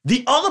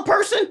 The other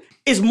person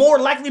is more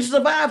likely to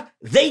survive.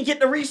 They get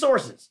the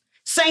resources.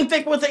 Same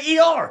thing with the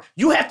ER.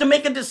 You have to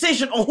make a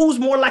decision on who's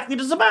more likely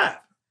to survive.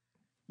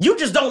 You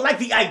just don't like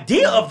the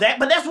idea of that,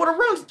 but that's what it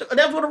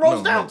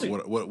rolls down to.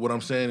 What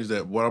I'm saying is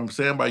that what I'm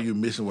saying by you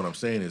missing what I'm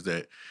saying is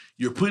that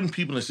you're putting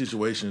people in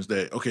situations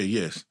that, okay,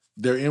 yes,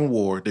 they're in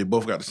war. They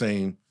both got the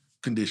same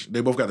condition.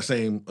 They both got the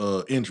same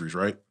injuries,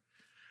 right?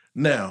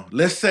 Now,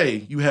 let's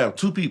say you have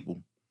two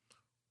people.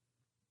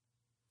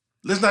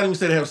 Let's not even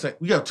say they have the same.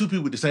 We got two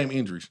people with the same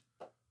injuries.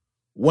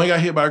 One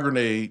got hit by a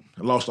grenade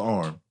and lost an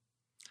arm.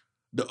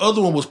 The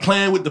other one was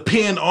playing with the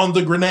pin on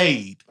the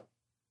grenade.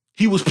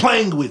 He was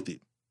playing with it.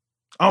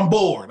 I'm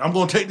bored. I'm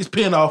going to take this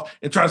pin off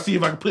and try to see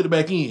if I can put it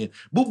back in.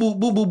 Boop, boop,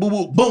 boop, boop, boop,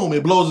 boop. Boom,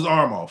 it blows his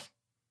arm off.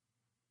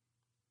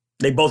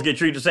 They both get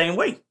treated the same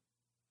way.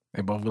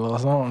 They both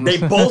lost arms.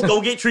 They both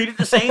gonna get treated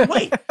the same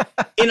way.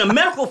 In a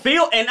medical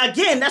field, and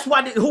again, that's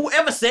why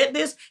whoever said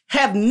this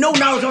have no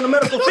knowledge on the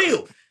medical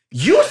field.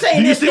 You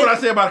saying you see what I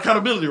say about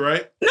accountability,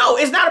 right? No,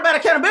 it's not about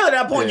accountability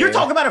at that point. Yeah. You're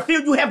talking about a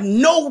field you have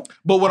no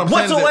but what I'm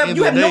whatsoever. Saying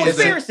you have no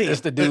experience in. It's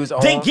the dude's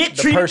own. They get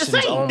treated the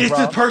same. It's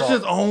the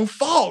person's own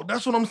fault.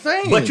 That's what I'm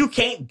saying. But you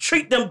can't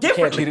treat them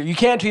differently. You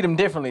can't treat them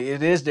differently.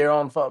 It is their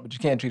own fault, but you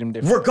can't treat them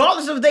differently.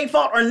 Regardless of their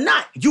fault or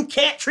not, you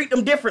can't treat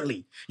them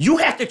differently. You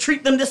have to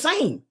treat them the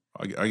same.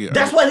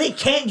 That's why they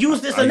can't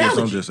use this analogy. I guess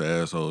I'm just an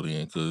asshole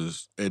then,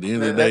 because at the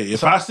end of the day,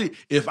 if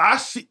I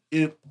see,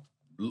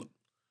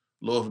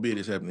 Lord forbid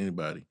this happen to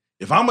anybody.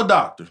 If I'm a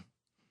doctor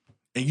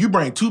and you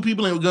bring two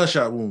people in with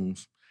gunshot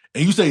wounds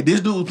and you say this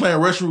dude was playing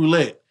Russian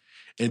roulette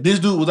and this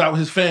dude was out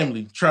with his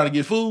family trying to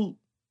get food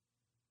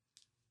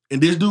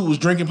and this dude was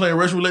drinking, playing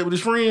Russian roulette with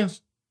his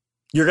friends,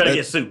 you're gonna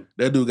get sued.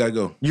 That dude gotta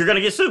go. You're gonna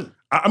get sued.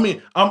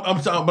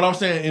 I'm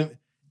saying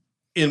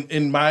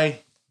in my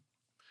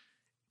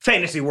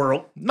fantasy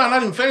world. No,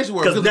 not even fantasy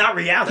world. Because not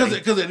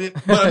reality.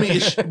 But I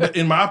mean,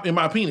 in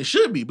my opinion, it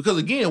should be. Because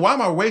again, why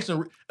am I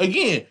wasting?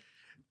 Again,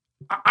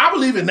 I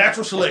believe in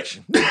natural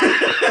selection.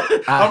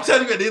 I'm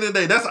telling you, at the end of the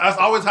day, that's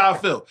always how I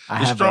felt.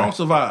 The strong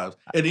survives.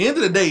 At the end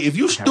of the day, if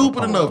you're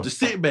stupid enough to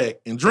sit back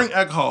and drink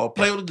alcohol,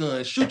 play with a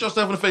gun, shoot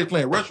yourself in the face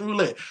playing Russian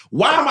roulette,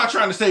 why am I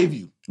trying to save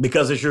you?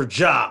 Because it's your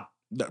job.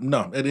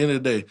 No, at the end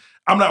of the day,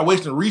 I'm not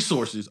wasting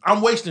resources.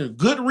 I'm wasting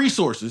good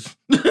resources.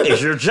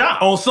 It's your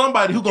job. On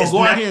somebody who's going to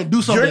go out here and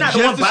do something. You're not the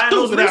one buying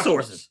those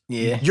resources.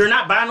 Yeah. You're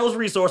not buying those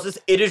resources.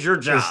 It is your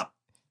job.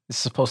 It's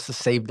supposed to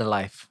save the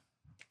life.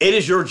 It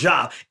is your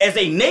job. As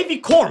a Navy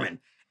corpsman,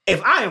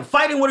 if I am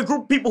fighting with a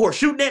group of people who are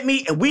shooting at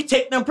me and we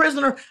take them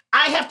prisoner,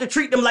 I have to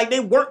treat them like they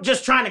weren't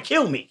just trying to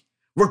kill me,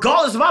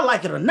 regardless if I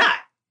like it or not.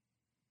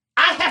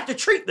 I have to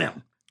treat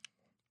them.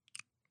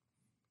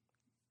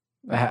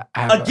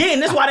 Again,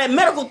 this is why that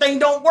medical thing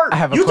don't work.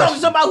 You talking to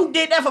somebody who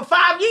did that for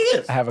 5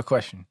 years. I have a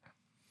question.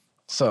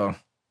 So,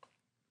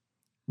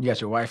 you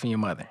got your wife and your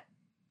mother,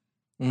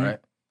 right?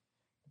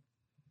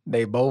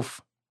 They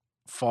both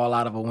fall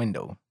out of a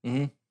window,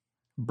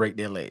 break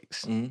their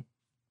legs.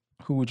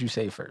 Who would you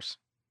save first?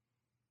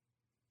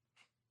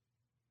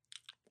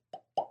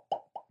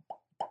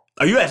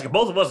 Are you asking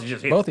both of us or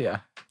just him? Both of y'all.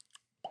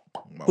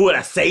 Who would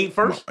I save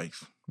first? My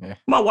wife. Yeah.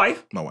 My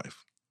wife. My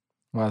wife.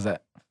 Why's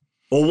that?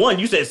 Well, one,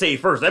 you said save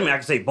first. That means I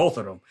can save both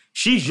of them.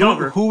 She's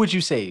younger. Who would you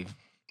save?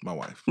 My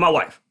wife. My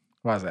wife.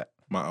 Why's that?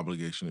 My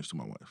obligation is to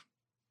my wife.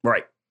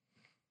 Right.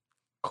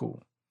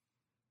 Cool.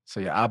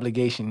 So your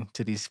obligation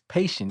to these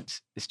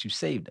patients is to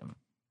save them.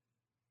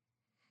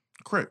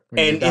 Correct. When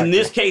you're And a in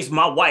this doctor. case,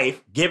 my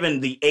wife, given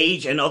the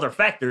age and other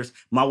factors,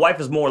 my wife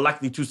is more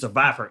likely to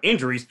survive her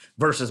injuries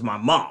versus my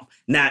mom.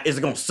 Now, is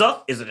it going to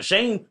suck? Is it a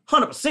shame?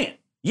 100%.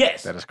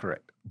 Yes. That is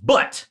correct.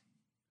 But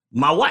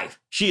my wife,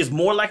 she is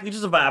more likely to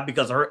survive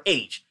because of her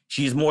age.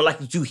 She is more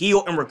likely to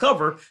heal and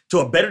recover to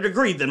a better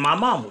degree than my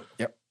mom would.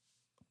 Yep.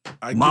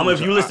 Mama,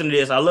 if you listen to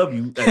this, I love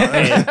you.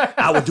 And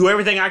I will do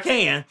everything I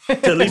can to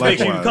at least make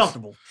sure you're Likewise.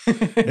 comfortable. At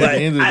the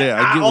end of the day,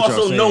 I get what y'all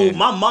also saying. know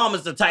my mom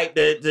is the type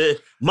that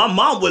my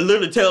mom would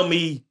literally tell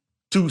me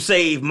to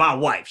save my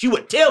wife. She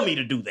would tell me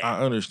to do that. I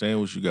understand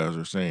what you guys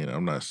are saying.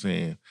 I'm not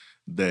saying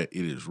that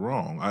it is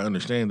wrong. I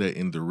understand that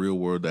in the real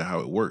world that how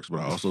it works, but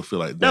I also feel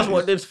like That's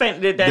what that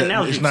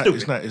analogy is stupid.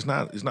 It's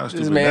not a stupid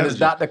This man analogy. is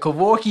Dr.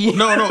 Kevorkian.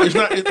 No, it's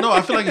not. No,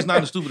 I feel like it's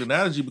not a stupid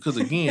analogy because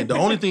again, the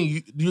only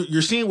thing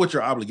you're seeing what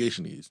your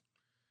obligation is,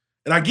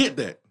 and I get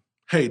that.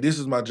 Hey, this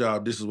is my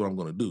job. This is what I'm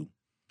going to do.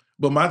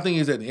 But my thing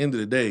is, at the end of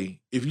the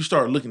day, if you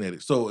start looking at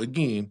it, so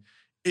again,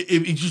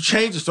 if you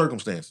change the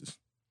circumstances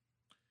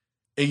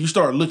and you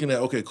start looking at,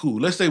 okay,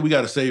 cool. Let's say we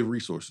got to save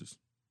resources,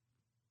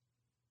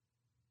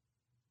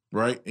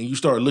 right? And you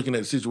start looking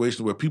at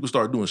situations where people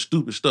start doing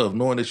stupid stuff,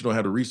 knowing that you don't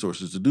have the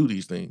resources to do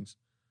these things,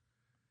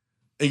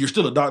 and you're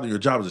still a doctor. Your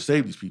job is to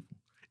save these people.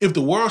 If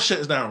the world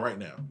shuts down right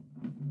now,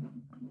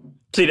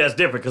 See, that's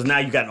different because now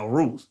you got no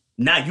rules.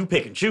 Now you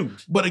pick and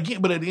choose. but at the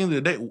end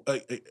of the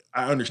day,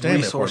 I understand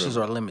Resources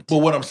that part are of it. limited. But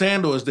what I'm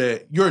saying though is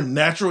that your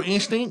natural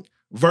instinct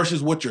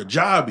versus what your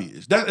job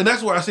is. And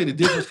that's where I say the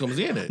difference comes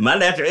in at. My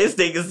natural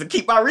instinct is to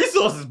keep my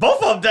resources.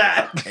 Both of them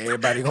die.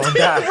 Everybody gonna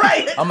die.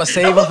 Right. I'm gonna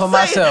save them for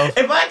myself.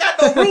 If I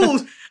got no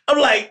rules, I'm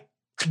like,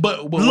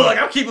 But look,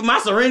 I'm keeping my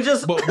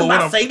syringes, but my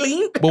what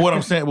saline. But what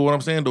I'm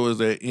saying though is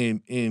that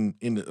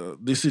in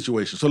this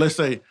situation, so let's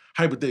say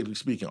hypothetically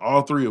speaking,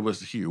 all three of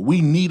us are here.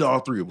 We need all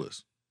three of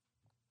us,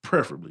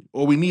 preferably,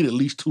 or we need at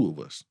least two of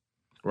us,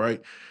 right?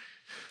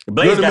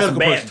 Blaze the got some medical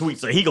bad person. tweets,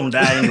 so he gonna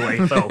die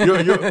anyway. So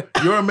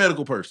You're a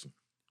medical person.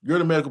 You're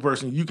the medical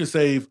person. You can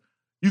save.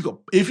 You could,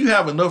 if you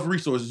have enough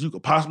resources, you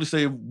could possibly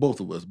save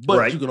both of us, but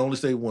Right. you can only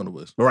save one of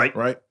us. right.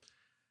 Right.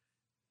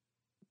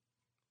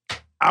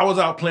 I was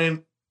out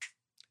playing.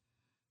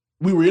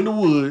 We were in the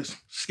woods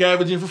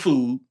scavenging for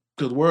food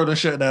because the world done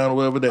shut down or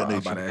whatever that I'm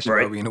about to nature. ask you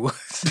Right. where we in the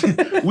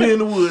woods. We're in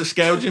the woods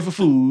scavenging for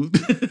food.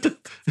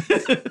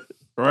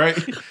 Right?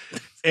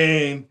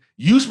 And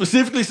you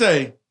specifically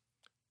say,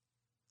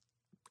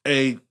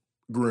 hey,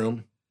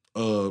 Grim,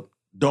 don't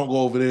go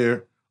over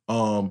there.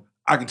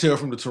 I can tell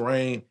from the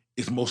terrain,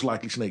 it's most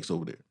likely snakes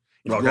over there. If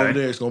you go Okay. over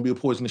there, it's gonna be a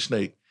poisonous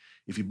snake.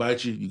 If he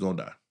bites you, you're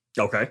gonna die.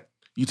 Okay.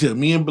 You tell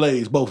me and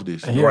Blaze both of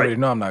this. And you Right. already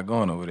know I'm not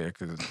going over there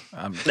because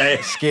I'm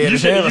Hey, scared you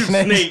as hell shouldn't of use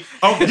snakes. snake.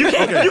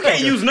 Okay, You can't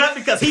use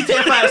nothing because he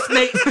terrified of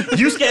snakes.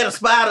 You scared of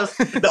spiders.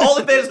 The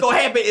only thing that's gonna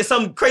happen is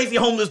some crazy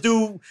homeless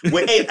dude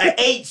with an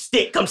AIDS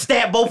stick come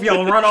stab both of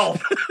y'all and run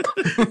off.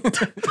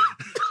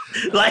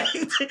 Like,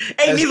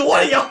 ain't neither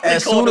one of y'all.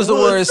 As going soon to as the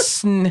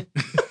woods. word sn,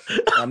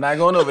 I'm not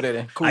going over there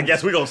then. Cool. I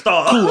guess we're gonna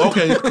start. Cool,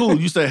 okay, cool.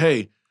 You say,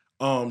 hey,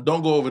 don't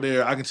go over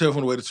there. I can tell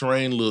from the way the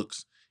terrain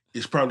looks,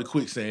 it's probably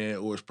quicksand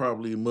or it's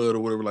probably mud or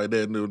whatever like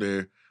that over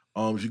there.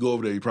 If you go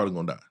over there, you're probably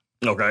gonna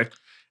die. Okay.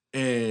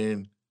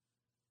 And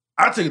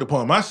I take it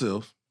upon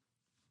myself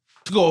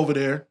to go over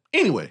there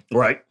anyway,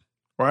 Right.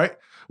 right?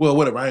 Well,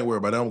 whatever. I ain't worried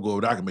about that. I'm gonna go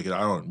over there. I can make it.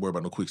 I don't worry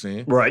about no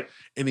quicksand. Right.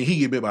 And then he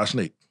get bit by a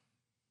snake.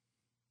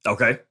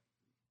 Okay.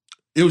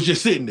 It was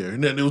just sitting there,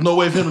 and then there was no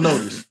way for him to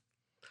notice.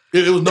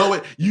 It was no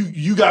way.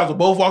 You guys were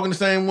both walking the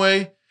same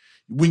way.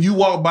 When you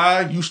walked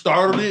by, you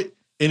startled it,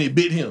 and it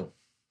bit him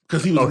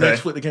because he was the Okay.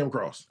 next foot that came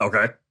across.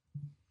 Okay.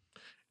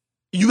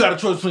 You got a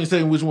choice between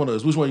saving which one of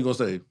us. Which one you gonna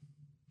save?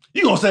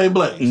 You gonna save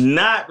Blaze?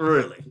 Not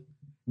really,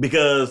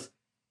 because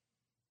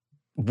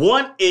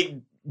one,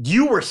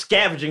 you were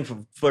scavenging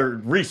for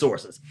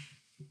resources.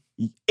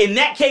 In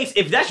that case,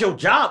 if that's your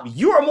job,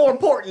 you are more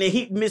important than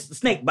he missed the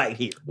snake bite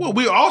here. Well,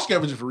 we're all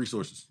scavenging for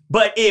resources.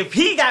 But if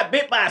he got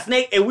bit by a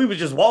snake and we were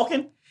just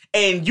walking,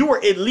 and you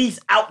were at least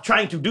out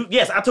trying to do,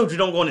 yes, I told you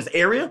don't go in this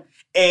area,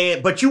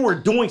 but you were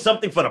doing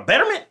something for the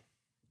betterment.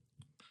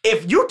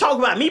 If you're talking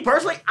about me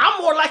personally,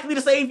 I'm more likely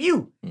to save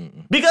you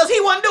because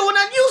he wasn't doing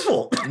nothing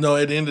useful. No,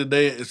 at the end of the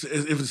day, if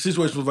the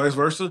situation was vice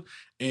versa,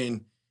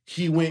 and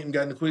he went and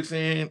got in the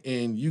quicksand,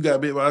 and you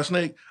got bit by a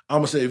snake, I'm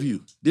gonna save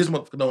you. This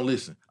motherfucker don't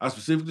listen. I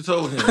specifically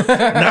told him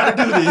not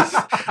to do this.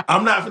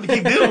 I'm not gonna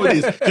keep dealing with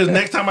this because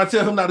next time I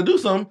tell him not to do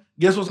something,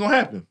 guess what's gonna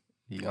happen?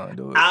 You gonna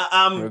do it?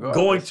 I'm Regardless.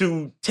 going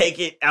to take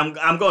it.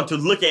 I'm going to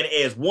look at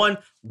it as one.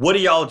 What are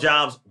y'all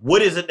jobs?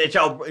 What is it that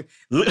y'all bring?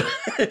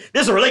 This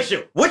is a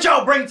relationship. What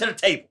y'all bring to the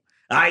table?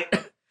 All right.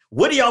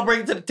 What do y'all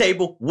bring to the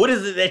table? What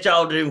is it that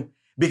y'all do?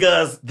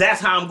 because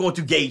that's how I'm going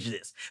to gauge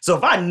this. So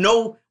if I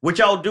know what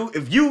y'all do,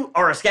 if you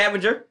are a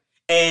scavenger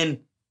and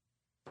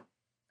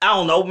I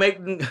don't know,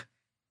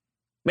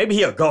 maybe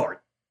he a guard.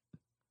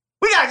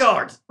 We got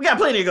guards. We got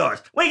plenty of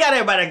guards. We ain't got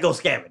everybody that go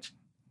scavenge.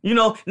 You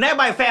know, and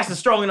everybody fast and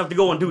strong enough to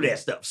go and do that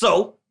stuff.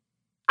 So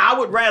I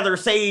would rather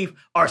save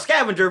our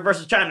scavenger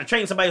versus trying to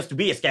train somebody else to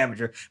be a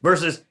scavenger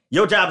versus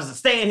your job is to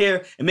stand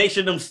here and make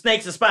sure them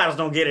snakes and spiders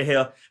don't get in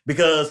here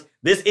because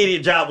this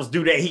idiot job was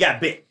due that he got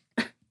bit.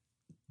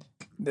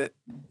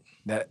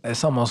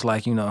 That's almost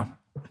like, you know,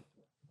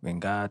 when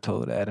God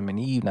told Adam and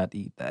Eve not to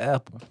eat the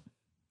apple,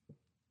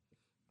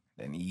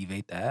 then Eve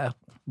ate the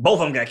apple. Both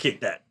of them got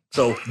kicked out.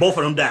 So both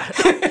of them died.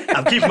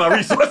 I'm keeping my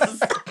resources.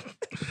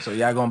 So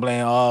y'all gonna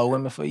blame all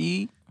women for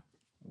Eve?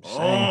 Okay,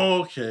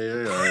 all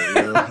right.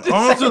 Yeah.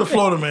 On to the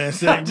Florida Man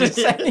segment.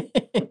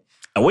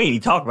 And we ain't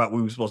even talk about what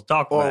we were supposed to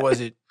talk about. Or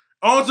was it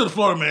On to the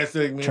Florida Man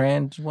segment.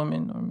 trans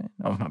woman or man?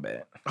 Oh, my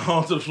bad.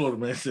 On to the Florida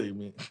Man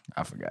segment.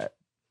 I forgot.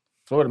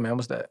 Florida Man,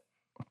 what's that?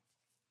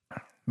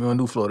 We don't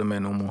do Florida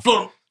Man no more.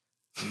 Florida.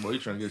 Boy, you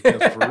trying to get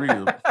canceled for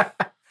real.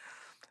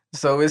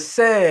 So it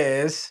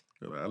says...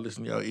 I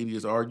listen to y'all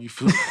idiots argue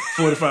for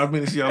 45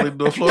 minutes. Y'all ain't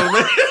doing Florida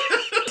Man.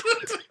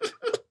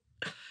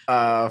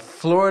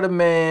 Florida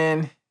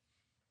man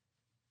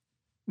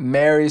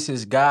marries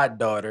his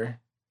goddaughter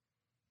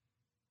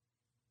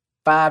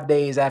 5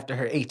 days after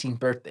her 18th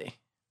birthday.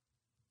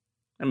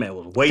 That man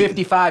was waiting.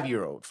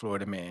 55-year-old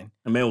Florida man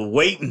That man was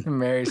waiting.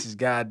 marries his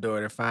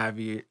goddaughter 5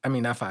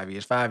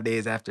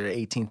 days after her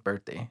 18th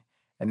birthday.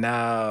 And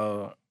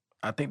now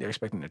I think they're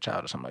expecting a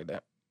child or something like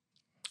that.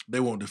 They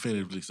won't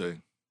definitively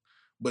say.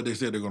 But they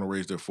said they're going to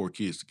raise their 4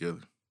 kids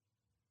together.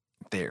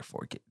 They're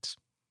 4 kids.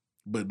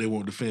 But they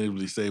won't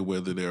definitively say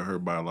whether they're her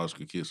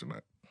biological kids or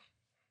not.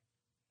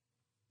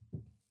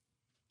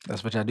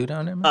 That's what y'all do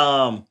down there,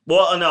 man?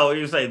 Well, no,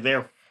 you say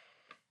did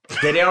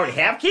they already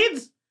have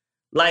kids?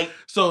 Like,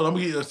 So I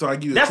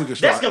give you a quicker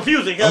story. That's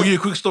confusing. I'll give you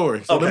a quick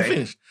story. So let Okay. me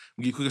finish.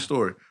 I'll give you a quick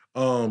story.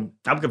 I'm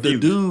The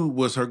confused. dude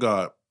was her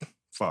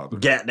godfather.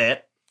 Got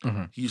that.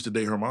 He used to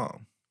date her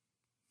mom.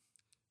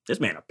 This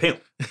man a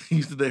pimp. He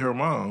used to date her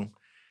mom.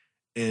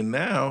 And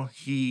now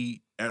a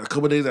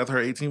couple of days after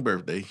her 18th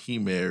birthday, he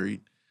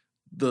married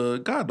the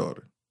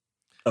goddaughter.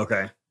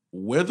 Okay.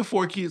 Where the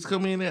 4 kids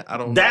come in at, I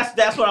don't know.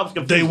 That's what I was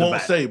confused They won't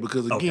about. say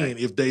because, again,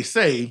 if they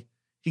say,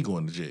 he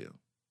going to jail.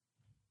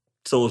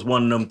 So it's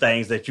one of them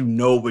things that you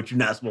know, but you're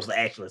not supposed to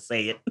actually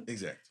say it.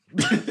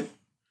 Exactly.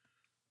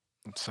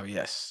 So,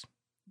 yes,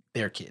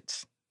 they're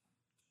kids.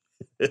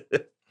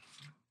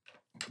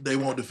 They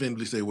won't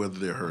definitively say whether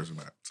they're hers or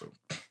not. So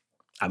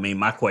I mean,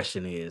 my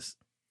question is,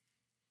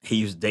 he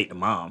used to date the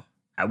mom.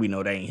 How we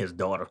know that ain't his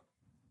daughter?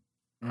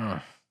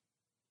 Mm.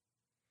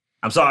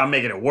 I'm sorry, I'm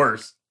making it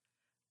worse.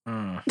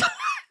 Mm.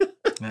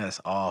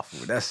 That's awful.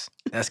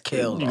 That's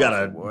Kelly. You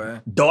got a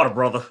boy. daughter,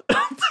 brother.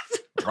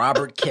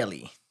 Robert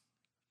Kelly.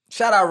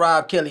 Shout out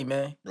Rob Kelly,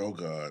 man. oh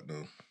God,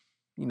 no.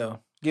 You know,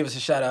 give us a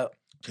shout out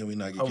Can we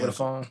not get over the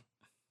canceled?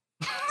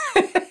 phone.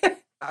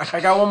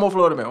 I got one more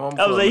Florida man.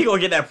 I was like, you gonna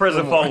get that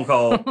prison phone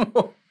call.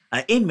 call.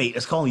 An inmate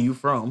is calling you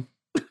from.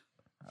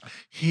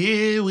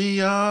 Here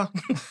we are.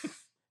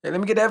 Hey, let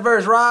me get that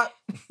verse, Rob.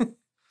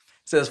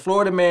 Says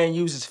Florida man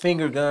uses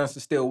finger guns to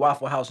steal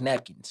Waffle House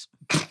napkins.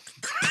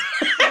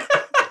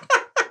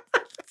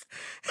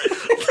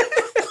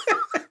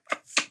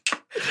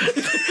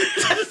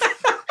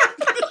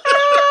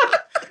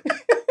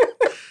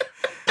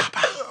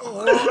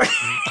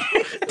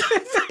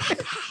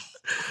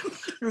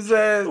 It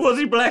says, Was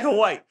he black or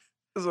white?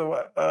 so,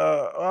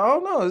 I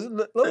don't know.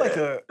 It look like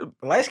a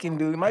light-skinned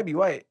dude. He might be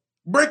white.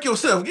 Break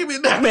yourself. Give me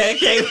that.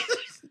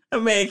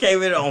 That man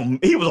came in on.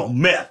 He was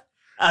on meth.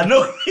 I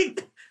know he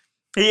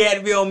had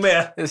to be on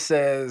meth. It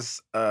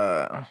says,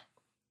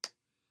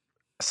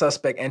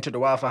 suspect entered the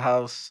Waffle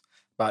House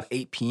about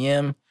 8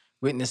 p.m.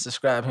 Witness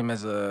described him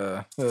as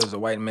a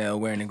white male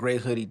wearing a gray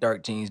hoodie,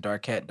 dark jeans,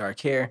 dark hat, dark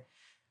hair,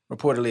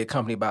 reportedly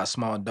accompanied by a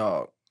small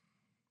dog.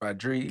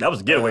 Rodriguez. That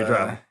was a getaway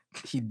driver.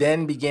 He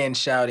then began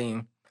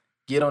shouting,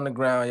 "Get on the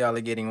ground, y'all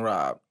are getting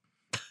robbed."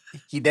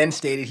 He then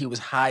stated he was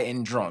high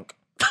and drunk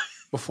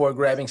before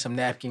grabbing some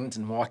napkins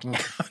and walking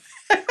out.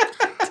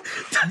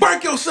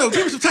 Break yourself.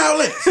 Give me some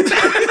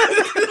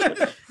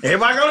towelettes.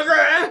 Everybody go to the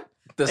ground.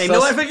 Ain't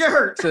nobody finna get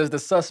hurt. Says the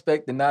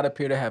suspect did not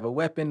appear to have a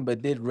weapon,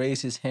 but did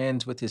raise his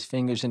hands with his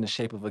fingers in the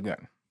shape of a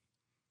gun.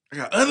 I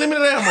got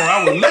unlimited ammo.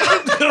 I will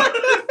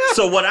let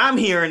So what I'm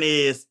hearing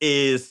is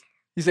He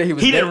said he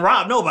didn't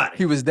rob nobody.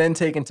 He was then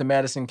taken to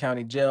Madison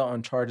County Jail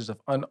on charges of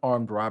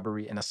unarmed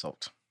robbery and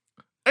assault.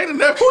 Ain't the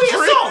napkins Who he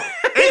free? assault?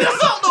 He didn't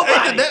assault Ain't the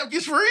nobody.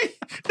 napkins free?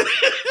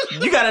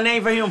 You got a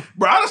name for him?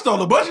 Bro, I done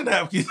stole a bunch of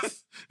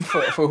napkins.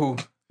 For who?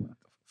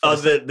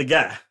 The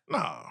guy.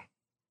 Nah.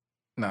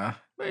 Nah.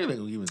 Man, you ain't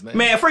gonna give his name.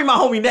 Man, free my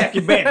homie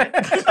Napkin Bandit.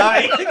 All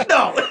right?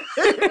 No.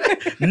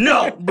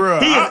 No. Bro,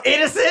 He is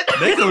innocent.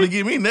 they coming to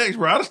get me next,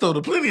 bro. I done stole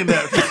plenty of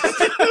napkins.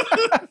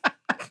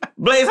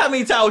 Blaze, how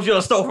many times you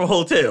done stole from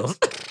hotels?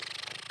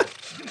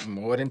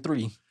 More than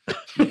 3.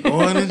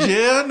 Going to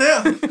jail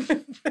now.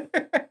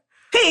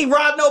 He ain't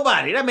robbed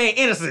nobody. That man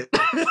innocent.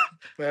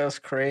 That's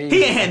crazy.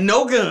 He ain't had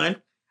no gun.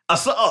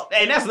 Assault,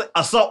 and that's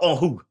assault on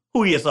who?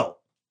 Who he assault?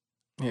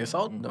 He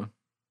assaulted them.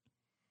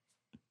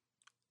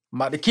 I'm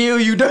about to kill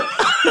you, dude.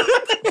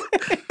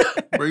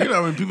 Bro, you know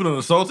how many people done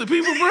assaulted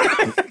people, bro?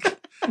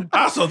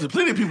 I assaulted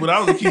plenty of people when I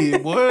was a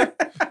kid, boy.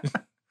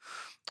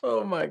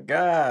 Oh my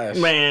gosh.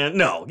 Man,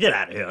 no, get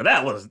out of here.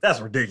 That's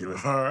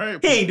ridiculous. All right.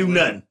 He ain't do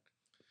nothing.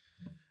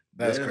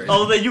 That's crazy.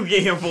 Only thing you can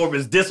get him for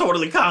is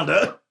disorderly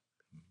conduct.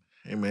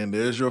 Hey, man,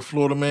 there's your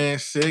Florida man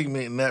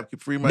segment. Napkin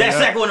free my That guy.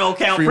 second one don't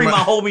count. Free my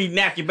homie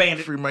Napkin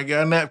Bandit. Free my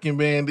guy Napkin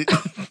Bandit.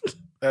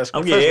 That's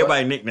I'm crazy. getting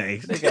everybody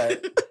nicknames. They got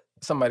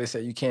somebody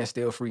said you can't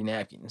steal free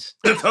napkins.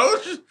 I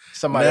told you.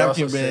 Somebody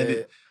Napkin also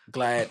Bandit.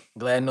 said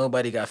glad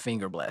nobody got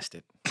finger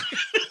blasted.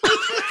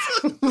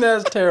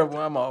 That's terrible.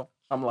 I'm off.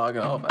 I'm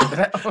logging off after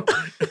that.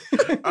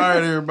 All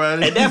right,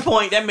 everybody. At that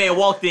point, that man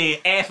walked in,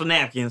 asked for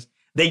napkins.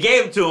 They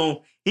gave it to him.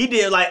 He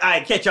did like, all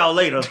right, catch y'all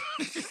later.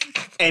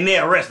 And they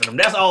arrested him.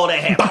 That's all that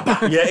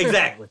happened. Yeah,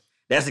 exactly.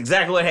 That's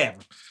exactly what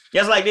happened.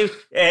 Just like this,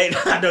 and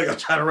I know y'all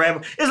trying to rap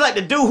it. It's like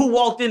the dude who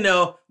walked in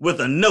there with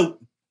a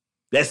note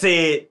that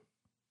said,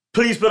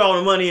 please put all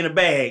the money in a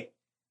bag.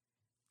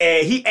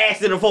 And he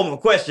asked in the form of a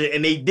question,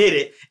 and they did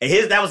it. And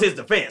that was his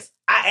defense.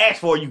 I asked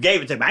for it, you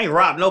gave it to me. I ain't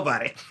robbed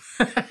nobody.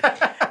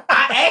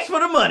 I asked for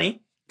the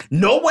money,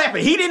 no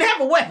weapon. He didn't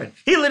have a weapon.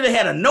 He literally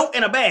had a note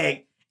in a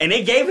bag, and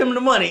they gave him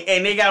the money,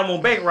 and they got him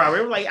on bank robbery.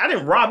 It was like, I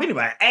didn't rob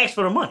anybody. I asked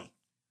for the money.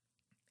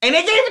 And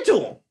they gave it to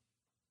him.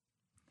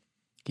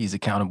 He's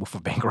accountable for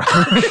bank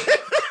robbery.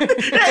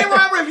 That ain't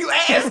robbery if you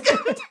ask.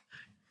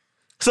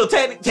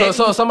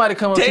 So somebody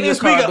come up to your car and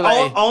speaking, be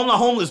like, all the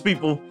homeless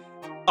people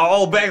are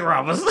all bank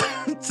robbers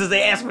since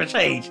they ask for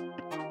change.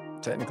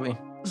 Technically.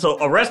 So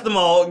arrest them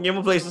all, give them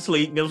a place to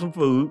sleep, give them some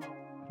food.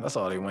 That's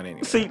all they want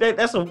anyway. See,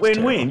 that's a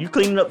win-win. You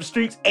cleaning up the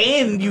streets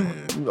and you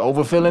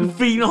Overfilling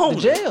feeding the the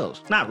homeless.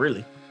 jails. Not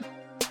really.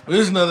 This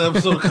is another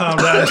episode of Calm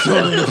Down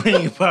Totally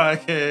Opinion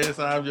Podcast.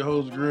 I'm your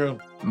host,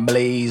 Grim.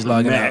 Blaze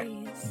logging Matt. out.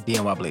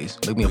 DNY Blaze.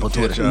 Look me up on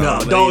Twitter.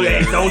 Y'all No,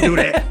 later. don't do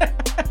that.